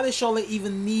 Why does Charlotte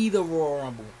even need a Royal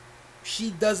Rumble?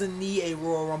 She doesn't need a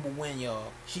Royal Rumble win,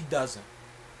 y'all. She doesn't.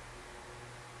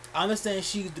 I understand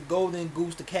she's the golden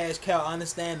goose, the cash cow. I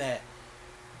understand that.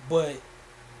 But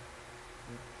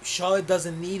Charlotte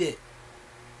doesn't need it.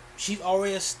 She's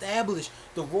already established.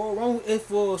 The Royal Rumble is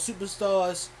for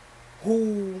superstars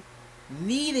who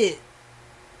need it.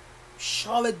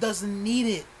 Charlotte doesn't need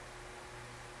it.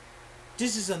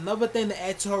 This is another thing to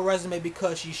add to her resume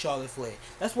because she's Charlotte Flair.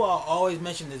 That's why I always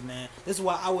mention this, man. This is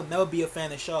why I would never be a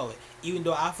fan of Charlotte. Even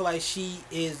though I feel like she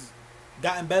is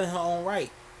gotten better in her own right.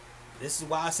 This is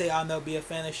why I say I'll never be a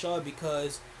fan of Charlotte,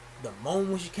 because the moment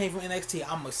when she came from NXT,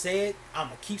 I'm going to say it, I'm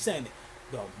going to keep saying it.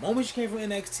 The moment she came from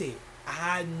NXT,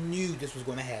 I knew this was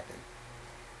going to happen.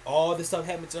 All this stuff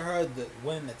happened to her,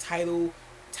 winning the title,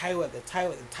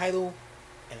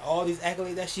 and all these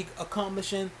accolades that she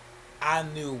accomplishing, I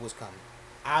knew it was coming.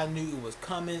 I knew it was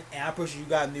coming, and I'm pretty sure you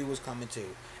guys knew it was coming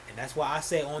too. And that's why I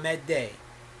say on that day,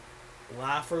 when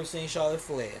I first seen Charlotte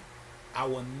Flair, I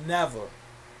will never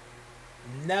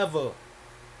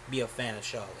be a fan of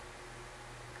Charlotte.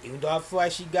 Even though I feel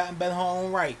like she gotten better in her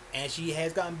own right, and she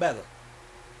has gotten better,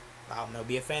 I'll never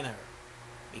be a fan of her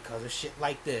because of shit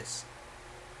like this.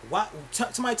 Why?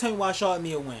 Somebody tell me why Charlotte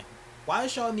need a win. Why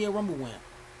does Charlotte need a Rumble win?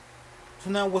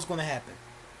 So now what's going to happen?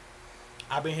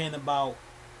 I've been hearing about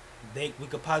we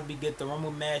could possibly get the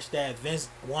Rumble match that Vince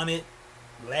wanted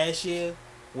last year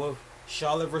with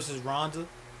Charlotte versus Ronda,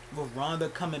 with Ronda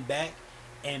coming back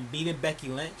and beating Becky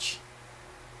Lynch.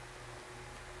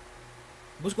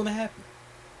 What's going to happen?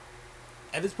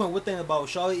 At this point, we're thinking about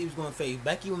Charlotte was going to face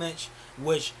Becky Lynch,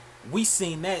 which we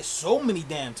seen that so many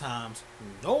damn times.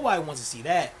 Nobody wants to see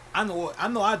that. I know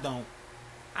I don't.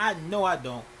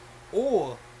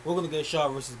 Or we're going to get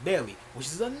Charlotte versus Bayley, which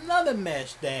is another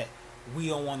match that we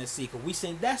don't want to see, because we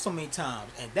seen that so many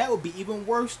times. And that would be even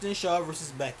worse than Charlotte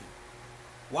versus Becky.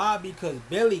 Why? Because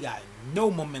Bayley got no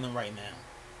momentum right now.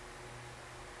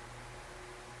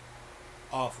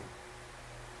 Awful.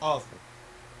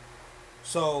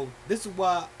 So this is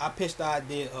why I pitched the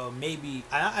idea of maybe,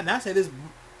 and I said this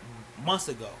months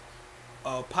ago,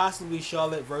 possibly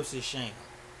Charlotte versus Shayna.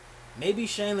 Maybe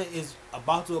Shayna is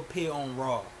about to appear on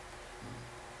Raw,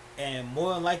 and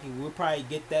more than likely we'll probably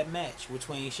get that match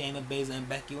between Shayna Baszler and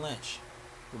Becky Lynch.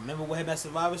 Remember what happened at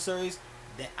Survivor Series?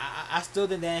 That I still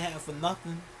think that ain't happened for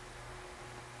nothing.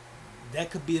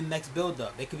 That could be the next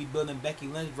build-up. They could be building Becky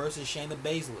Lynch versus Shayna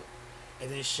Baszler,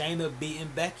 and then Shayna beating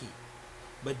Becky.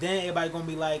 But then everybody gonna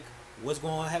be like, what's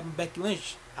gonna happen to Becky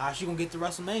Lynch? How's she gonna get to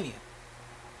WrestleMania?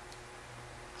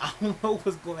 I don't know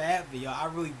what's going to happen, y'all.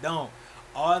 I really don't.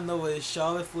 All I know is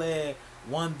Charlotte Flair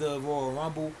won the Royal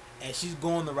Rumble, and she's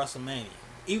going to WrestleMania.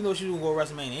 Even though she was going to go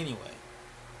to WrestleMania anyway.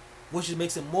 Which just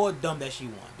makes it more dumb that she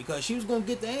won. Because she was going to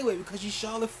get there anyway because she's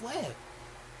Charlotte Flair.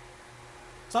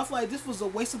 So I feel like this was a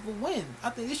waste of a win. I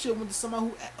think this should have went to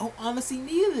somebody who honestly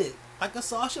needed it. Like a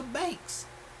Sasha Banks.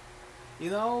 You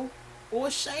know? Or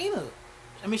Shayna.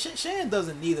 I mean, Shayna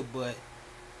doesn't need it, but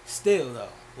still, though.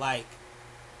 Like,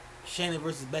 Shayna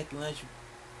versus Becky Lynch,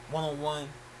 one-on-one.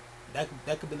 That could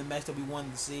have been the match that we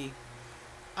wanted to see.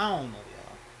 I don't know,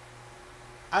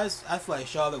 y'all. I feel like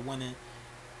Charlotte winning.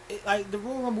 Like, the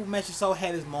Royal Rumble match itself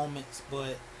had its moments,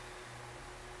 but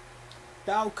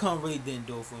the outcome really didn't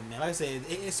do it for me, man. Like I said,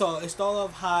 it started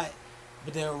off hot,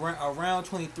 but then around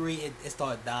 23, it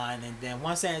started dying. And then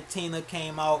once Santina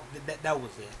came out, that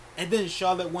was it. And then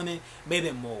Charlotte winning made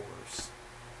it more worse.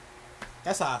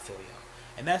 That's how I feel, y'all.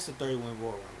 And that's the 30-win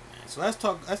Royal Rumble, man. So let's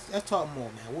talk more,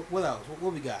 man. What else?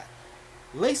 What we got?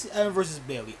 Lacey Evans versus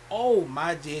Bayley. Oh,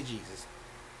 my dear Jesus.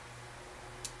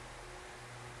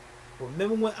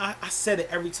 Remember when I said it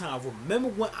every time. Remember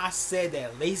when I said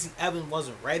that Lacey Evans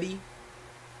wasn't ready?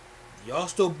 Y'all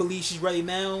still believe she's ready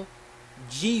now?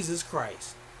 Jesus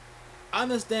Christ. I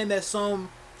understand that some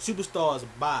superstars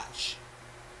botch.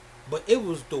 But it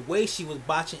was the way she was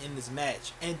botching in this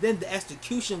match. And then the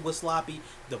execution was sloppy.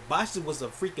 The botching was a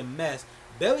freaking mess.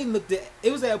 Bayley looked at...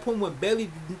 It was at a point when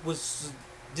Bayley was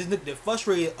just looked at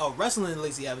frustrated of wrestling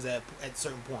Lacey Evans at a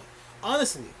certain point.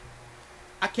 Honestly.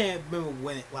 I can't remember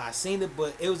when I seen it,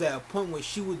 but it was at a point where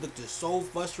she would look just so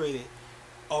frustrated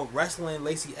of wrestling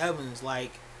Lacey Evans.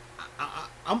 Like,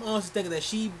 I'm honestly thinking that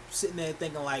she sitting there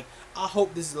thinking like, I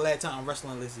hope this is the last time I'm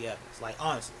wrestling Lacey Evans. Like,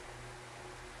 honestly.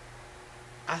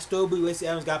 I still believe Lacey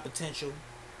Evans got potential.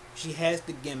 She has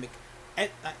the gimmick. And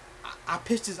I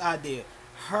pitched this idea.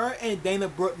 Her and Dana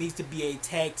Brooke needs to be a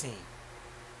tag team.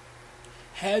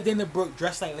 Have Dana Brooke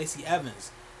dressed like Lacey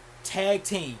Evans. Tag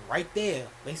team. Right there.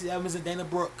 Lacey Evans and Dana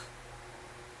Brooke.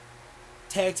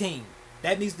 Tag team.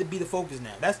 That needs to be the focus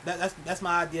now. That's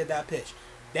my idea that I pitched.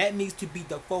 That needs to be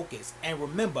the focus. And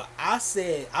remember, I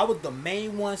said, I was the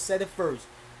main one said it first.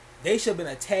 They should have been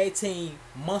a tag team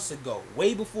months ago.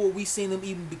 Way before we seen them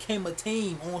even became a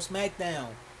team on SmackDown.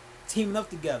 Teaming up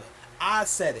together. I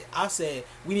said it. I said,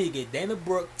 we need to get Dana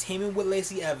Brooke teaming with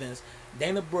Lacey Evans.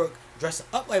 Dana Brooke dressing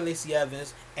up like Lacey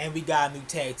Evans. And we got a new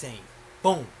tag team.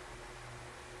 Boom.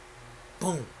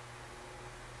 Boom.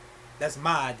 That's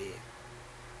my idea.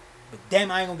 But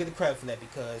damn, I ain't gonna get the credit for that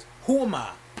because who am I?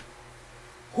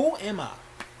 Who am I?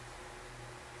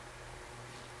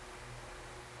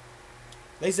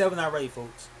 Lacey Evans not ready,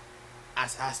 folks. I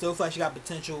still feel like she got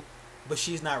potential, but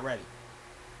she's not ready.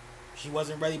 She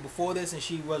wasn't ready before this, and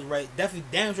she wasn't ready. Definitely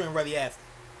damn sure ain't ready after.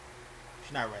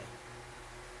 She's not ready.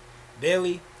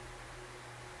 Bayley.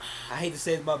 I hate to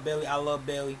say this about Bayley. I love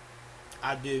Bayley.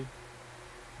 I do.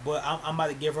 But I'm about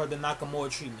to give her the Nakamura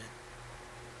treatment.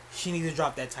 She needs to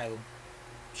drop that title.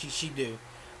 She do.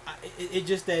 It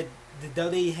just that the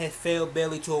WWE has failed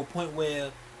Bayley to a point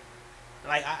where,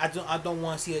 like, I don't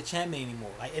want to see her champion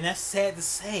anymore. Like, and that's sad to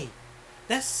say.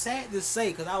 That's sad to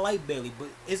say because I like Bayley, but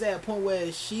it's at a point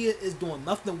where she is doing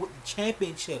nothing with the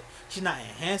championship. She's not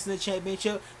enhancing the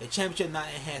championship. The championship not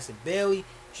enhancing Bayley.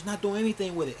 She's not doing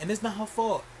anything with it, and it's not her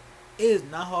fault. It is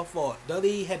not her fault.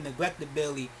 WWE had neglected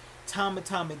Bayley time and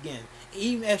time again.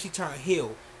 Even as she turned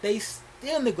heel, they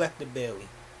still neglected Bayley.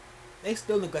 They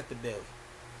still neglected Bayley.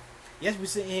 Yes, we're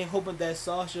sitting here hoping that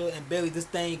Sasha and Bayley, this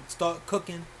thing start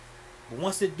cooking. But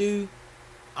once it do,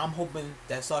 I'm hoping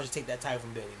that Sasha take that title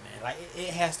from Bayley, man. Like, it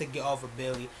has to get off of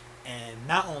Bayley and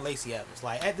not on Lacey Evans.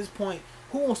 Like, at this point,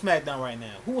 who on SmackDown right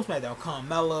now? Who on SmackDown?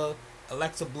 Carmella,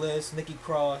 Alexa Bliss, Nikki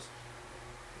Cross,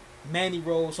 Mandy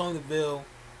Rose, Sonya Deville.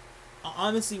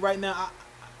 Honestly, right now,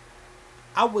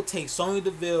 I would take Sonya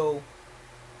Deville.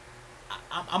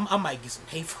 I might get some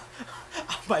hate for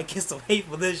I might get some hate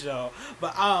for this, y'all.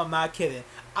 But I'm not kidding.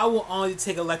 I will only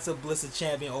take Alexa Bliss as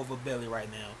champion over Bayley right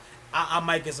now. I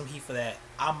might get some heat for that.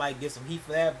 I might get some heat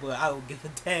for that, but I don't give a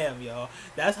damn, y'all.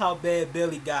 That's how bad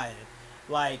Bayley got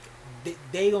in. Like,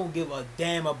 they don't give a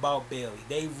damn about Bayley.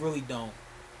 They really don't.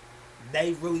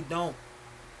 They really don't.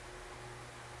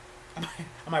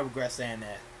 I might regret saying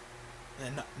that.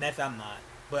 And if I'm not.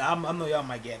 But I know y'all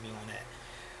might get me on that.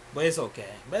 But it's okay.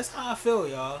 But that's how I feel,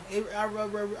 y'all. I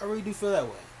really do feel that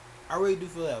way. I really do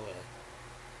feel that way.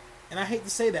 And I hate to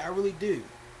say that. I really do.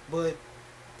 But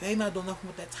they not doing nothing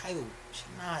with that title. She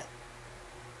not.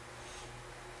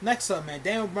 Next up, man.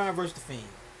 Daniel Bryan versus The Fiend.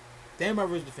 Daniel Bryan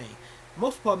versus The Fiend.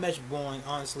 Most part match boring,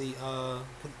 honestly.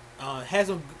 Has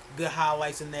some good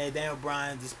highlights in there. Daniel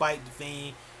Bryan, despite The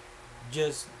Fiend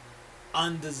just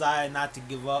undesired not to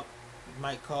give up, you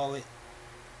might call it.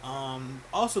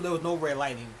 Also, there was no red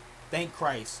lighting. Thank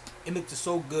Christ. It looked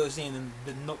so good seeing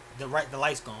the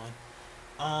lights gone.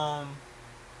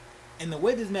 And the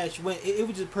way this match went, it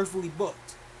was just perfectly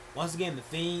booked. Once again, the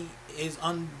Fiend is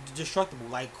indestructible.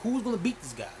 Like, who's gonna beat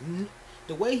this guy?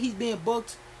 The way he's being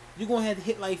booked, you're gonna have to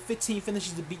hit like 15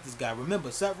 finishes to beat this guy. Remember,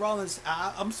 Seth Rollins,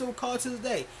 I'm still called to this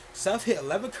day. Seth hit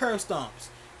 11 curb stomps.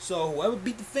 So whoever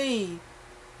beat the Fiend,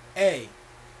 hey,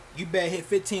 you better hit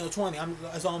 15 or 20.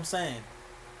 That's all I'm saying.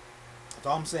 That's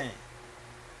all I'm saying.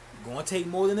 You're gonna take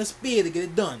more than a spear to get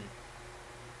it done.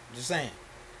 Just saying.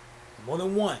 More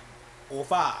than one. Or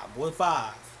five. More than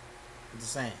five. I'm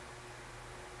just saying.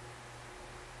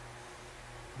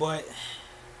 But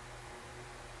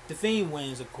the Fiend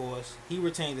wins, of course. He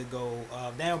retained the gold.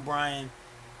 Daniel Bryan,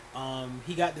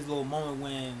 he got this little moment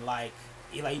when like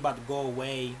he about to go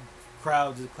away.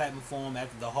 Crowd just clapping for him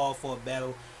after the hard-fought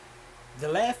battle. The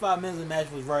last 5 minutes of the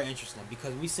match was very interesting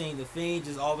because we seen the Fiend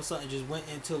just all of a sudden just went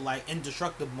into like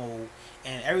indestructible mode,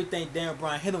 and everything Daniel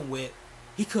Bryan hit him with,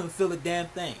 he couldn't feel a damn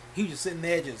thing. He was just sitting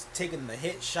there just taking the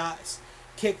hit shots,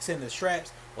 kicks and the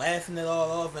straps, laughing it all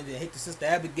off, and then hit the Sister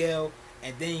Abigail,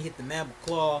 and then he hit the Mammal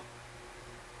Claw.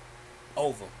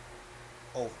 Over.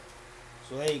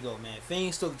 So there you go, man.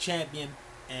 Fiend's still the champion,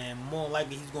 and more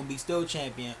likely he's going to be still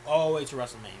champion all the way to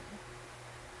WrestleMania.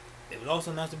 It was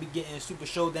also announced to be getting a Super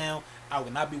Showdown. I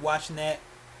will not be watching that.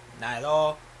 Not at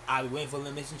all. I'll be waiting for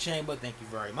Elimination Chamber. Thank you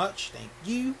very much. Thank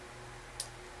you.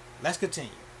 Let's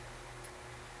continue.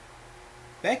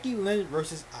 Becky Lynch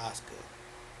versus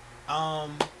Asuka.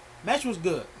 Match was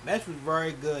good. Match was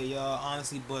very good, y'all,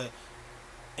 honestly. But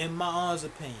in my honest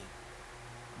opinion,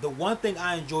 the one thing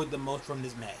I enjoyed the most from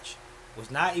this match was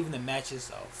not even the match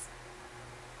itself.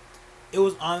 It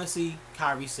was honestly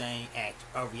Kairi Sane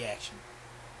reaction.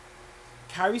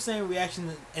 Kairi Sane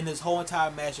reaction in this whole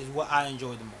entire match is what I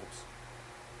enjoyed the most.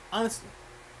 Honestly.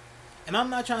 And I'm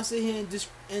not trying to sit here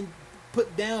and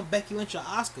put down Becky Lynch or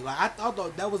Asuka. Like, I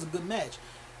thought that was a good match.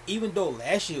 Even though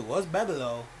last year was better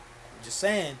though. I'm just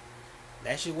saying.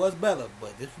 Last year was better.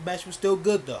 But this match was still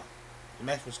good though. The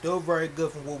match was still very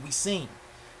good from what we seen.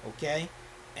 Okay?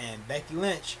 And Becky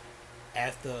Lynch,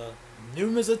 after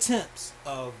numerous attempts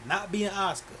of not beating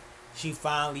Asuka, she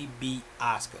finally beat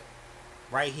Asuka.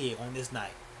 Right here on this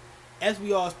night. As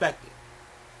we all expected.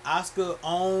 Asuka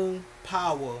own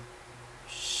power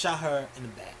shot her in the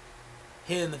back.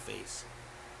 Hit in the face.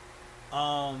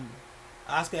 Asuka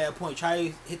at a point tried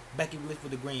to hit Becky Lynch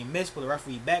with the green mist, but the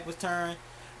referee back was turned.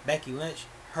 Becky Lynch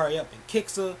hurry up and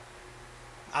kicks her.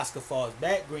 Asuka falls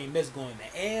back. Green mist going in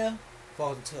the air.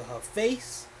 Falls into her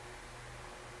face.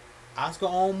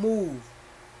 Asuka own move.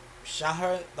 Shot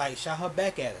her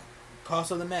back at her. Cost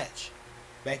her the match.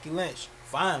 Becky Lynch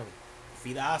finally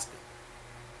defeated Asuka.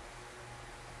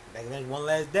 Becky Lynch one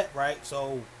last step, right?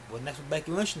 So what's next with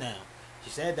Becky Lynch now? She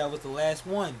said that was the last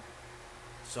one.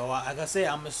 So like I said,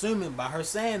 I'm assuming by her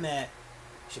saying that,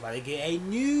 she about to get a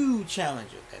new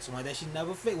challenger. That's one that she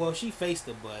never faced. Well, she faced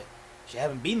her, but she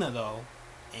haven't beaten her though.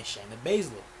 And Shayna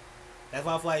Baszler. That's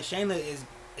why I feel like Shayna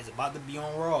is about to be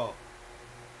on Raw.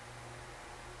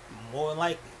 More than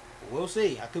likely. But we'll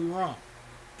see. I could be wrong.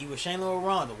 Either Shayna or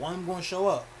Ronda. One of them going to show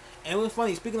up. And it was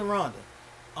funny, speaking of Ronda,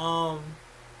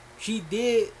 she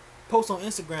did post on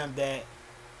Instagram that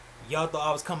y'all thought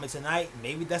I was coming tonight.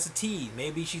 Maybe that's a tease.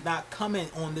 Maybe she's not coming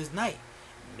on this night.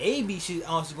 Maybe she's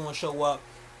also going to show up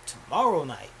tomorrow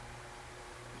night.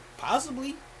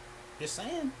 Possibly. Just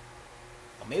saying.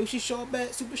 Or maybe she show up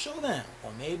at Super Showdown.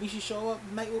 Or maybe she show up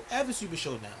the night after Super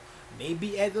Showdown.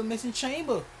 Maybe at the Missing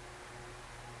Chamber.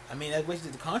 I mean, that's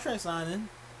basically the contract signing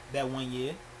that 1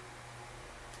 year.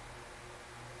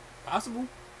 Possible.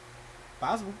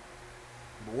 But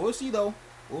we'll see though.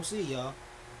 We'll see, y'all.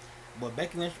 But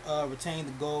Becky Lynch retained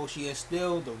the gold. She is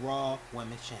still the Raw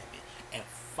Women's Champion. And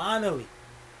finally,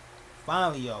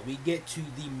 y'all, we get to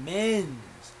the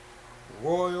men's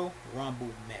Royal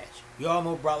Rumble match. You all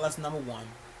know Brock Lesnar #1.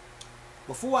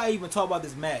 Before I even talk about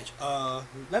this match,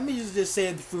 let me just say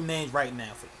a few names right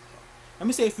now for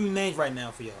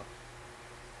y'all.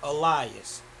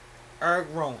 Elias, Eric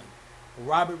Rowan,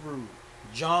 Robert Roode,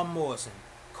 John Morrison,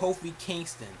 Kofi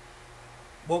Kingston.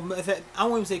 Well, in fact, I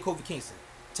won't even say Kofi Kingston.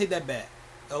 Take that back.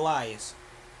 Elias,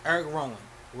 Eric Rowan,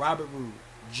 Robert Roode,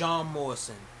 John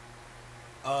Morrison,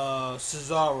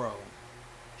 Cesaro,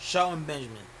 Shelton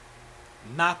Benjamin,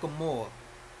 Nakamura.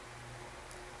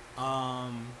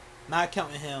 Not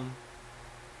counting him.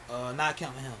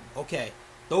 Okay.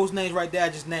 Those names right there I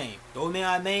just named. Those names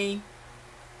I named,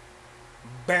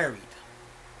 buried.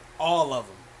 All of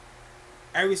them.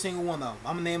 Every single one of them.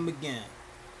 I'm going to name them again.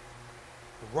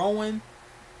 Rowan,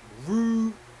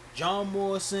 Roode, John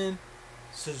Morrison,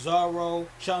 Cesaro,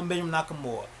 Shelton, Benjamin,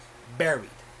 Nakamura. Buried.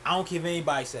 I don't care if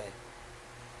anybody say.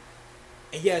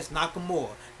 And yes,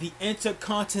 Nakamura, the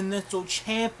Intercontinental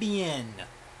Champion.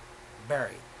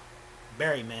 Buried.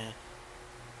 Buried, man.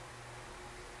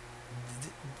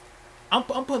 I'm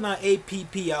putting out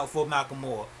APP out for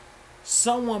Nakamura.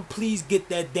 Someone please get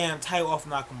that damn title off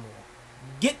Nakamura.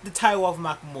 Get the title off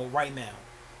Nakamura right now.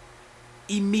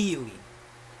 Immediately.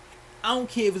 I don't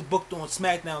care if it's booked on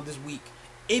SmackDown this week.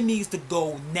 It needs to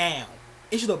go now.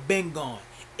 It should have been gone.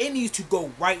 It needs to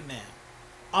go right now.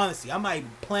 Honestly, I'm not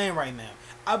even playing right now.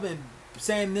 I've been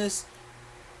saying this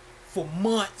for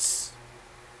months.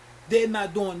 They're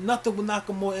not doing nothing with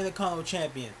Nakamura Intercontinental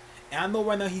Champion. And I know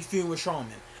right now he's feuding with Strowman.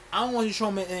 I don't want to see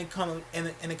Strowman in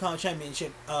the Intercontinental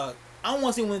Championship. I don't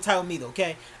want to see him win the title neither,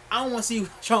 okay? I don't want to see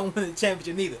Strowman win the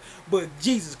championship neither. But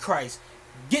Jesus Christ,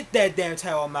 get that damn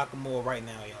title on Nakamura right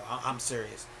now, y'all. I'm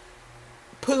serious.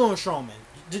 Put it on Strowman.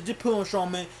 Just put it on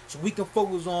Strowman so we can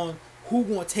focus on who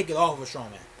going to take it off of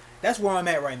Strowman. That's where I'm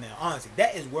at right now. Honestly,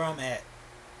 that is where I'm at.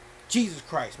 Jesus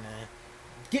Christ, man.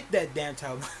 Get that damn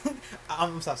title.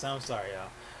 I'm sorry, y'all.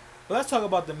 But let's talk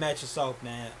about the match itself,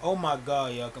 man. Oh my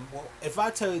God, y'all. If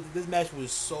I tell you that this match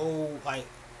was so, like,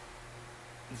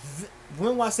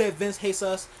 when I said Vince hates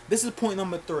us, this is point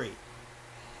number 3.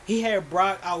 He had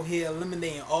Brock out here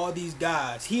eliminating all these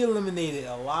guys. He eliminated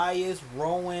Elias,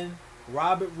 Rowan,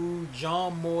 Robert Roode,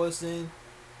 John Morrison,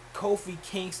 Kofi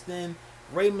Kingston,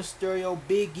 Rey Mysterio,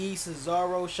 Big E,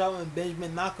 Cesaro, Shelton,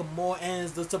 Benjamin, Nakamura, and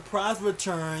the surprise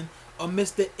return of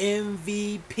Mr.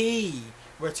 MVP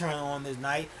return on this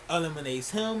night.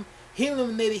 Eliminates him. He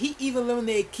even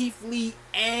eliminated Keith Lee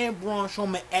and Braun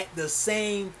Strowman at the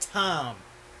same time.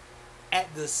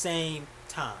 At the same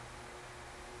time.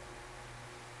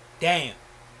 Damn.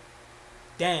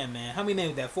 Damn, man. How many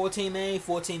names was that? 14 names?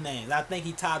 14 names. I think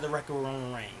he tied the record with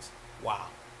Roman Reigns. Wow.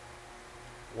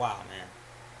 Wow, man.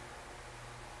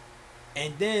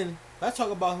 And then, let's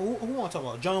talk about who want to talk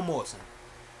about? John Morrison.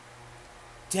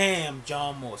 Damn,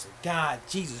 John Morrison. God,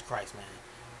 Jesus Christ, man.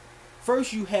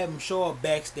 First, you have him show up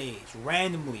backstage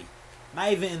randomly.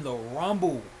 Not even in the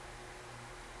Rumble.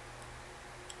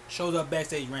 Shows up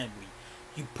backstage randomly.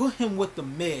 You put him with The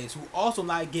Miz, who also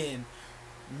not getting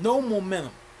no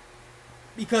momentum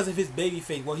because of his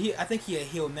babyface. Well, I think he a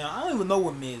heel now. I don't even know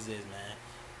what Miz is, man.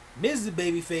 Miz is a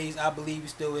babyface. I believe he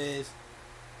still is.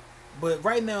 But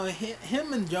right now,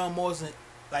 him and John Morrison,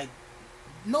 like,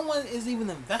 no one is even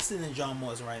invested in John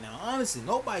Morrison right now. Honestly,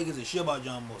 nobody gives a shit about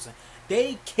John Morrison.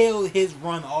 They killed his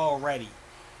run already.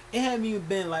 It hadn't even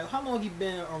been, like, how long he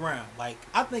been around? Like,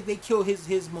 I think they killed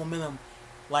his momentum,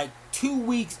 like, 2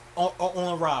 weeks on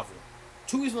Arrival.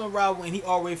 2 weeks on Arrival, and he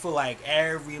already feel like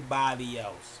everybody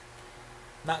else.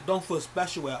 Don't feel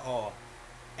special at all.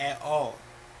 At all.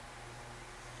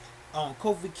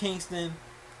 Kofi Kingston.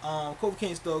 Kofi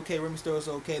Kingston okay. Rey Mysterio's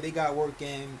okay. They got work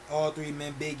in. All 3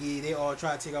 men, Big E. They all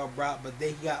tried to take out Brock, but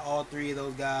he got all 3 of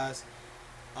those guys.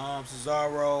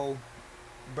 Cesaro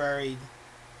buried.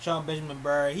 Shelton Benjamin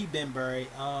buried. He been buried.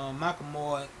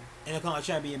 Nakamura, Intercontinental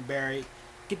Champion, buried.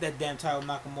 Get that damn title,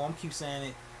 Nakamura. I'm keep saying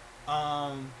it.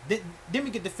 Then we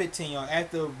get the 15, y'all.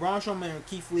 After Braun Strowman and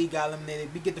Keith Lee got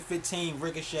eliminated, we get the 15.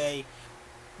 Ricochet.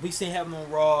 We seen happen on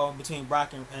Raw between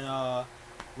Brock and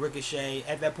Ricochet.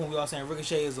 At that point, we all saying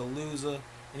Ricochet is a loser.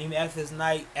 And even after this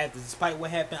night, despite what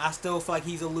happened, I still feel like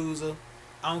he's a loser.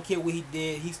 I don't care what he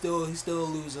did. He's still a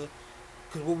loser.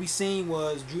 Because what we seen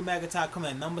was Drew McIntyre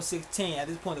coming at number 16. At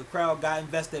this point, the crowd got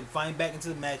invested, finally back into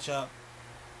the matchup.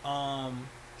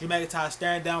 Drew McIntyre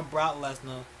staring down Brock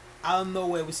Lesnar. Out of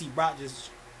nowhere, we see Brock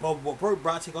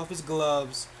Brock take off his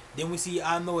gloves. Then we see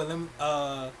out of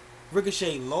nowhere,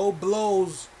 Ricochet low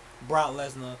blows Brock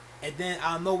Lesnar. And then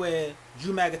out of nowhere,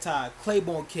 Drew McIntyre,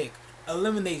 Claymore kick,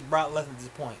 eliminates Brock Lesnar at this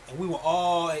point. And we were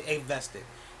all invested.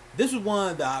 This was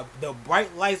one of the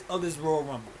bright lights of this Royal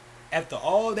Rumble. After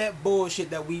all that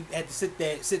bullshit that we had to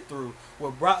sit through, where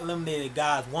Brock eliminated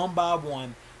guys one by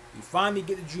one, we finally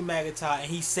get to Drew McIntyre and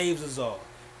he saves us all.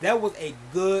 That was a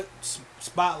good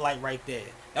spotlight right there.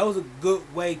 That was a good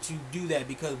way to do that,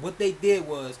 because what they did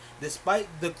was, despite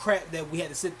the crap that we had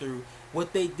to sit through,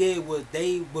 what they did was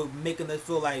they were making us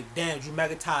feel like, damn, Drew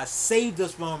McIntyre saved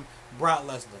us from Brock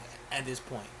Lesnar at this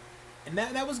point. And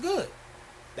that was good.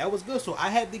 That was good. So I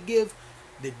had to give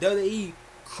the WWE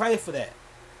credit for that.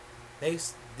 They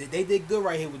did good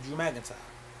right here with Drew McIntyre.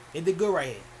 They did good right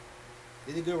here.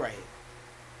 They did good right here.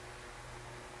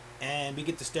 And we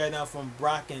get to stare down from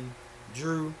Brock and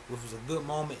Drew, which was a good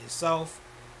moment itself.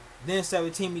 Then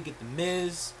 17, we get the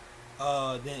Miz.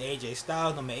 Then AJ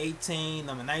Styles, number 18.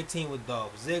 Number 19 with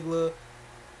Dolph Ziggler.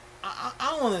 I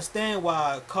don't understand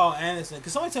why Karl Anderson.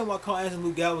 Because somebody tell me why Karl Anderson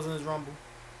Luke Gallows in his Rumble.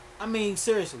 I mean,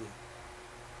 seriously.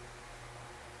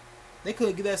 They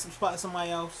could get that spot to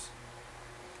somebody else.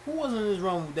 Who was in this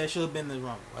Rumble that should have been in this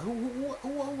Rumble? Like, who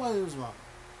was in this Rumble?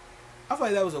 I feel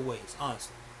like that was a waste,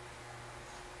 honestly.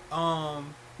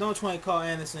 Number 20, Karl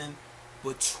Anderson.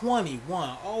 But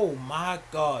 21, oh my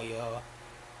God, y'all.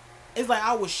 It's like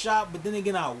I was shocked, but then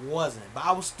again I wasn't. But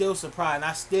I was still surprised, and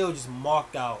I still just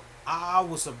marked out. I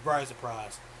was very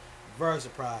surprised. Very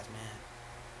surprised, man.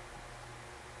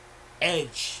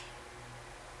 Edge.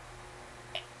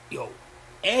 Yo,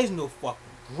 Edge look fucking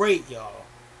great, y'all.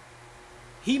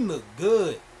 He looked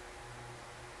good.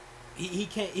 He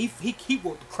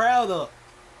woke the crowd up.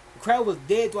 The crowd was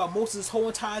dead throughout most of this whole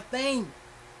entire thing.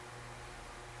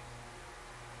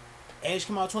 Edge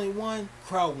came out 21,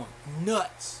 crowd went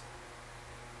nuts.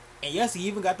 And yes, he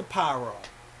even got the power on.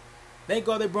 Thank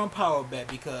God they brought power back,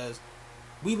 because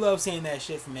we love seeing that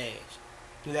shit from Edge.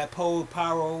 Do that pole,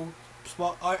 pyro,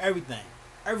 spot, everything.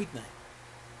 Everything.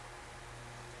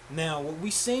 Now, what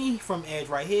we seen from Edge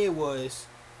right here was,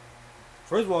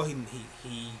 first of all, he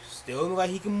still look like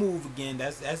he can move again.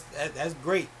 That's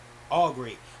great. All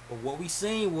great. But what we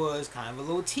seen was kind of a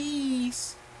little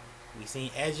tease. We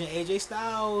seen Edge and AJ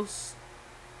Styles.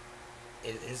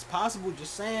 It's possible,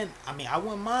 just saying. I mean, I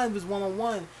wouldn't mind if it was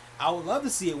one-on-one. I would love to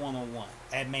see it one-on-one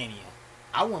at Mania.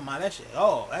 I wouldn't mind that shit at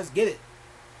all. Let's get it.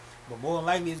 But more than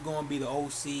likely, it's going to be the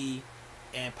OC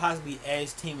and possibly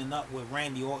Edge teaming up with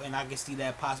Randy Orton. I can see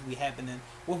that possibly happening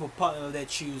with a partner they're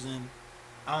choosing.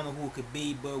 I don't know who it could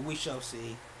be, but we shall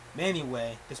see. But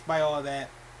anyway, despite all that,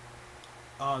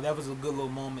 that was a good little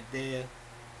moment there.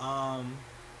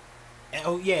 And,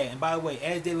 oh yeah, and by the way,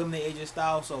 Edge did eliminate AJ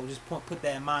Styles, so just put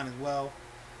that in mind as well.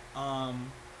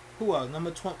 Who else?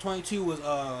 Number 22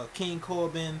 was King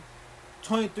Corbin.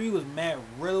 23 was Matt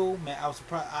Riddle. I was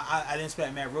surprised. I didn't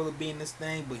expect Matt Riddle to be in this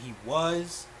thing, but he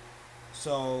was.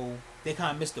 So they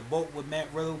kind of missed the boat with Matt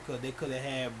Riddle, because they could have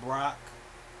had Brock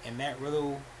and Matt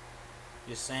Riddle.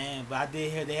 Just saying. But I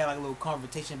did hear they had like a little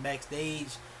conversation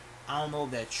backstage. I don't know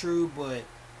if that's true, but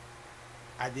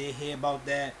I did hear about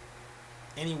that.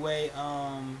 Anyway,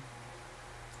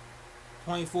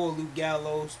 24 Luke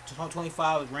Gallows,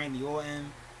 25 was Randy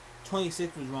Orton,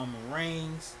 26 was Roman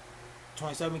Reigns,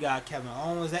 27 we got Kevin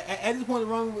Owens. At this point in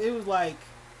the run, it was like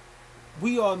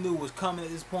we all knew what was coming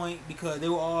at this point, because they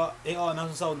all announced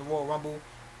themselves in the Royal Rumble.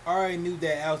 I already knew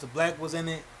that Alester Black was in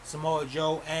it, Samoa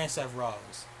Joe, and Seth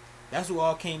Rollins. That's who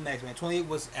all came next, man. 28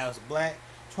 was Alester Black,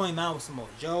 29 was Samoa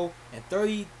Joe, and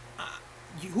 30.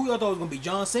 Who y'all thought was gonna be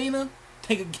John Cena?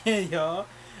 Think again, y'all.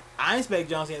 I didn't expect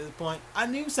John Cena at this point. I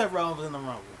knew Seth Rollins was in the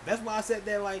Rumble. That's why I said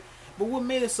that. Like, but what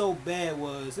made it so bad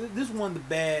was this one of the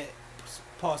bad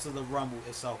parts of the Rumble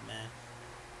itself, man.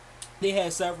 They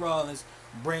had Seth Rollins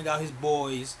bring out his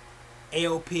boys,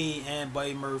 AOP and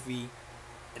Buddy Murphy,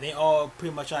 and they all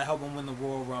pretty much tried to help him win the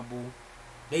Royal Rumble.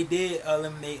 They did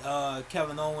eliminate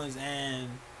Kevin Owens and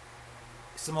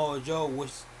Samoa Joe,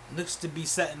 which looks to be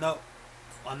setting up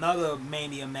another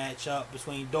Mania matchup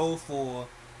between those four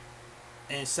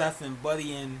and Seth and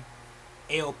Buddy and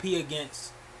AOP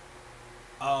against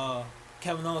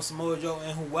Kevin Owens, Samoa Joe,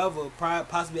 and whoever,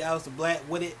 possibly Alester Black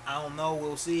with it. I don't know.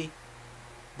 We'll see.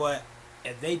 But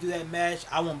if they do that match,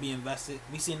 I won't be invested.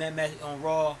 We seen that match on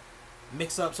Raw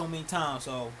mix up so many times,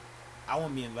 so I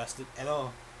won't be invested at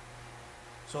all.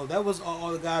 So that was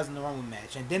all the guys in the Rumble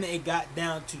match. And then it got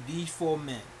down to these four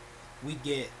men. We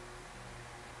get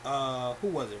who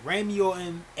was it? Randy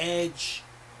Orton, Edge,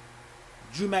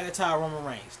 Drew McIntyre, Roman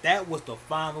Reigns. That was the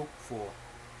final four.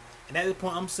 And at this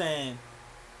point, I'm saying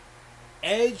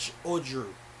Edge or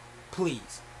Drew,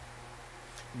 please.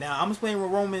 Now I'm explaining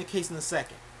with Roman in case in a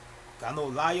second. I know a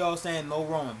lot of y'all saying no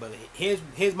Roman, but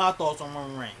here's my thoughts on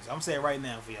Roman Reigns. I'm saying right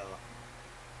now for y'all.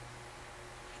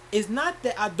 It's not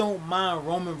that I don't mind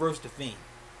Roman versus The Fiend.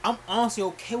 I'm honestly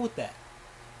okay with that.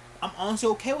 I'm honestly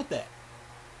okay with that.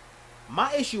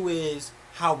 My issue is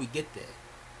how we get there.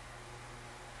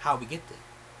 How we get there.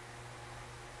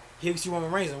 Here we see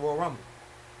Roman Reigns in Royal Rumble.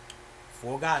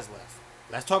 4 guys left.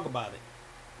 Let's talk about it.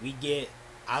 We get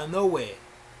out of nowhere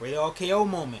Rated RKO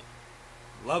moment.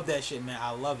 Love that shit, man.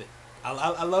 I love it.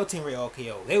 I love Team Rated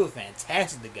RKO. They were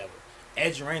fantastic together.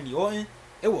 Edge and Randy Orton,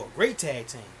 it was a great tag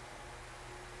team.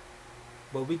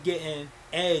 But we getting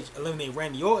Edge eliminate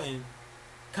Randy Orton,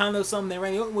 kind of something that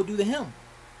Randy Orton would do to him.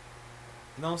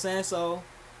 You know what I'm saying? So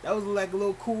that was like a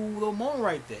little cool little moment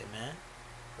right there, man.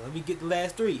 So let me get the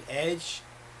last 3: Edge,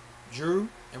 Drew,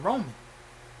 and Roman.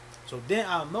 So then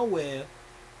out of nowhere,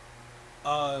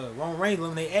 Roman Reigns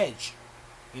eliminate Edge.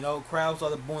 You know, crowd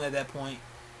started booing at that point.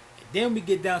 And then we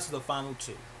get down to the final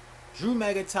 2. Drew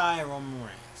McIntyre and Roman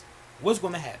Reigns. What's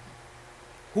going to happen?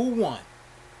 Who won?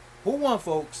 Who won,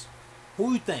 folks?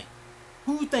 Who you think?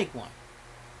 Who you think won?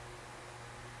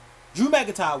 Drew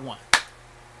McIntyre won.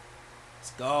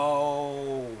 Let's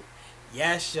go.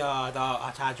 Yes, y'all.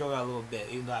 I tried to joke out a little bit,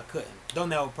 even though I couldn't. Don't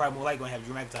know, probably more likely going to have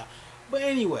Drew McIntyre. But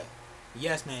anyway,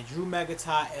 yes, man. Drew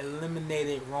McIntyre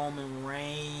eliminated Roman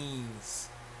Reigns.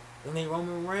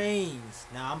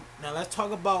 Now let's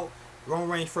talk about Roman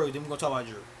Reigns first. Then we're going to talk about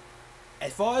Drew.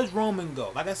 As far as Roman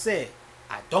go, like I said,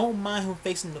 I don't mind him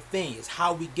facing the Fiend. It's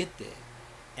how we get there.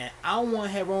 And I don't want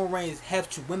to have Roman Reigns have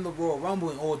to win the Royal Rumble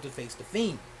in order to face the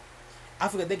Fiend. I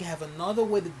feel like they can have another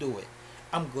way to do it.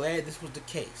 I'm glad this was the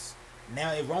case.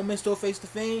 Now, if Roman still face the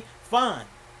Fiend, fine.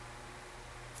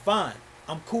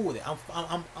 I'm cool with it.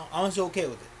 I'm honestly okay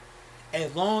with it.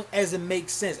 As long as it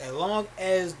makes sense. As long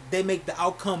as they make the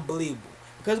outcome believable.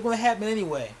 Because it's going to happen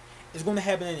anyway. It's going to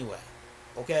happen anyway.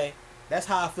 Okay? That's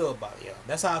how I feel about it, yo.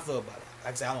 That's how I feel about it.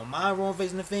 Like I said, I don't mind Roman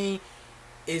facing the Fiend.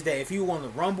 Is that if you want the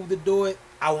Rumble to do it,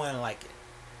 I wouldn't like it.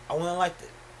 I wouldn't like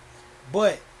it.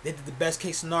 But they did the best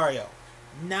case scenario.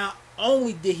 Not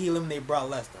only did he eliminate Brock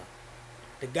Lesnar,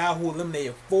 the guy who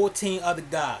eliminated 14 other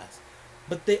guys,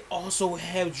 but they also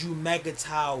have Drew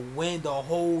McIntyre win the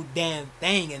whole damn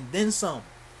thing and then some.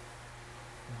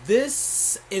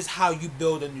 This is how you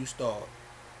build a new star.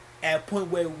 At a point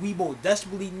where we most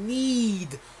desperately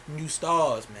need new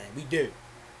stars, man. We do.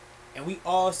 And we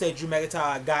all said Drew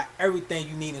McIntyre got everything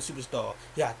you need in a superstar.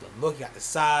 He got the look, he got the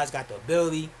size, got the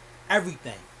ability,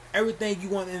 everything. Everything you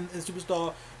want in a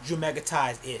superstar, Drew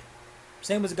McIntyre is it.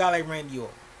 Same as a guy like Randy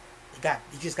Orton.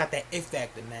 He just got that it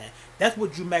factor, man. That's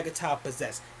what Drew McIntyre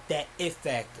possessed. That it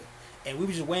factor. And we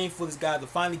were just waiting for this guy to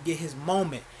finally get his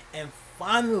moment. And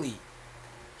finally,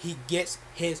 he gets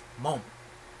his moment.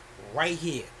 Right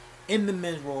here. In the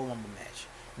men's Royal Rumble match.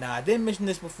 Now, I didn't mention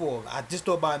this before. I just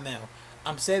thought about it now.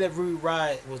 I'm sad that Ruby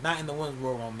Riott was not in the women's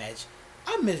Royal Rumble match.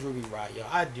 I miss Ruby Riott, yo.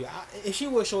 I do. If she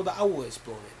would have showed up, I would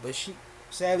explode it. But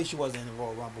sadly, she wasn't in the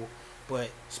Royal Rumble.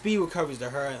 But speed recovers to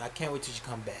her, and I can't wait till she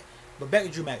come back. But back to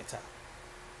Drew McIntyre.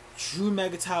 Drew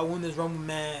McIntyre won this Rumble,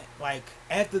 man. Like,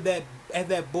 after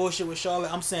that bullshit with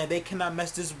Charlotte, I'm saying they cannot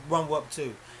mess this Rumble up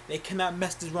too. They cannot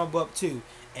mess this Rumble up too.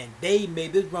 And they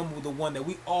made this Rumble the one that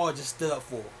we all just stood up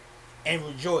for. And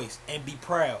rejoice and be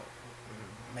proud.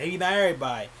 Maybe not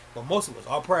everybody, but most of us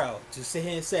are proud to sit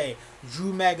here and say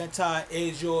Drew McIntyre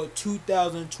is your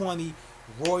 2020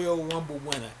 Royal Rumble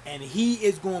winner. And he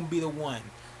is going to be the one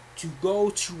to go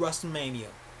to WrestleMania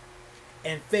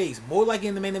and face, more likely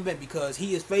in the main event, because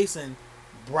he is facing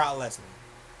Brock Lesnar.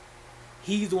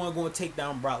 He's the one going to take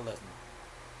down Brock Lesnar.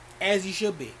 As he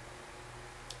should be.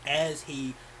 As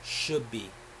he should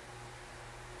be.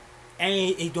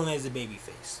 And he's doing it as a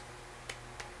babyface.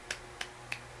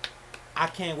 I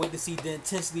can't wait to see the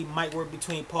intensity might work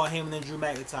between Paul Heyman and Drew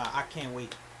McIntyre. I can't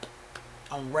wait.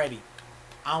 I'm ready.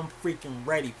 I'm freaking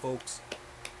ready, folks.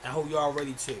 I hope y'all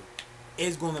ready too.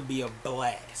 It's going to be a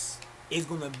blast. It's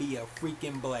going to be a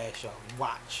freaking blast, y'all.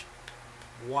 Watch.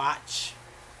 Watch.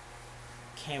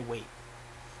 Can't wait.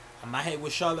 I'm not happy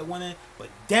with Charlotte winning, but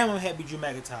damn, I'm happy Drew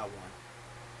McIntyre won.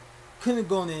 Couldn't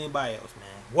go to anybody else,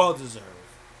 man. Well deserved.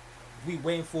 We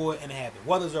waiting for it and it happened.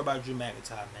 Well deserved by Drew McIntyre,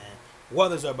 man. Well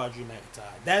deserved by Drew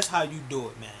McIntyre. That's how you do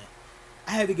it, man.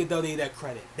 I had to give WWE that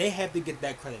credit. They have to get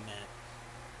that credit, man.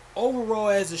 Overall,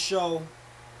 as a show,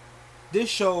 this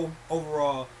show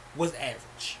overall was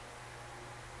average.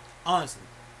 Honestly,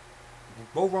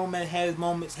 both Roman has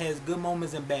moments, has good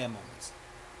moments and bad moments.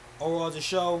 Overall, as a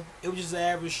show, it was just an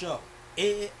average show.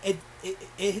 It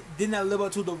did not live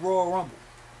up to the Royal Rumble.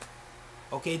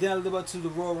 Okay, it did not live up to the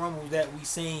Royal Rumble that we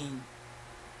seen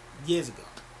years ago.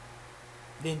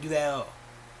 Didn't do that at all.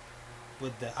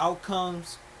 But the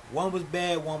outcomes, one was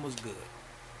bad, one was good.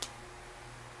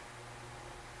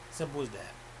 Simple as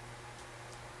that.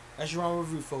 That's your own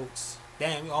review, folks.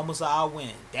 Damn, we almost an hour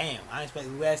win. Damn, I didn't expect it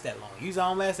to last that long. Usually I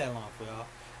don't last that long for y'all.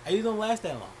 I usually don't last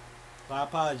that long. So I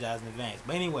apologize in advance.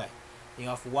 But anyway, thank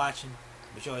y'all for watching.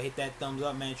 Be sure to hit that thumbs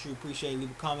up, man. True appreciate it.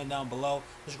 Leave a comment down below.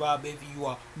 Subscribe if you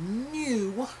are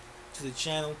new to the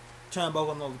channel. Turn on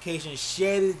both notifications.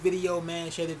 Share this video,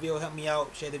 man. Share the video. Help me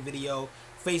out. Share the video.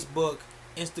 Facebook,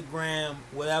 Instagram,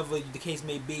 whatever the case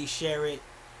may be. Share it.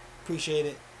 Appreciate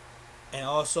it. And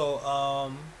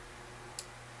also,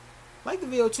 like the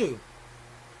video too.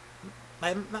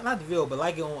 Like not the video, but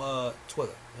like it on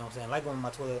Twitter. You know what I'm saying? Like it on my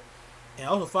Twitter. And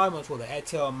also follow me on Twitter at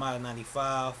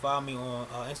TellMatter95. Follow me on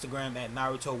Instagram at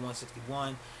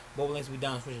Naruto161. Both links will be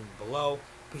down in the description below.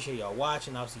 Appreciate y'all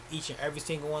watching. I'll see each and every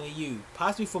single one of you.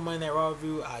 Possibly for Monday Night Raw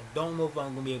review. I don't know if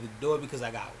I'm going to be able to do it because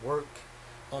I got work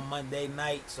on Monday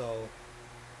night. So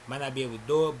Might not be able to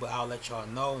do it, but I'll let y'all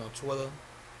know on Twitter.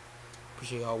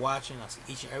 Appreciate y'all watching. I'll see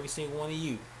each and every single one of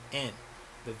you in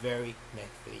the very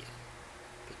next video.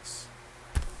 Peace.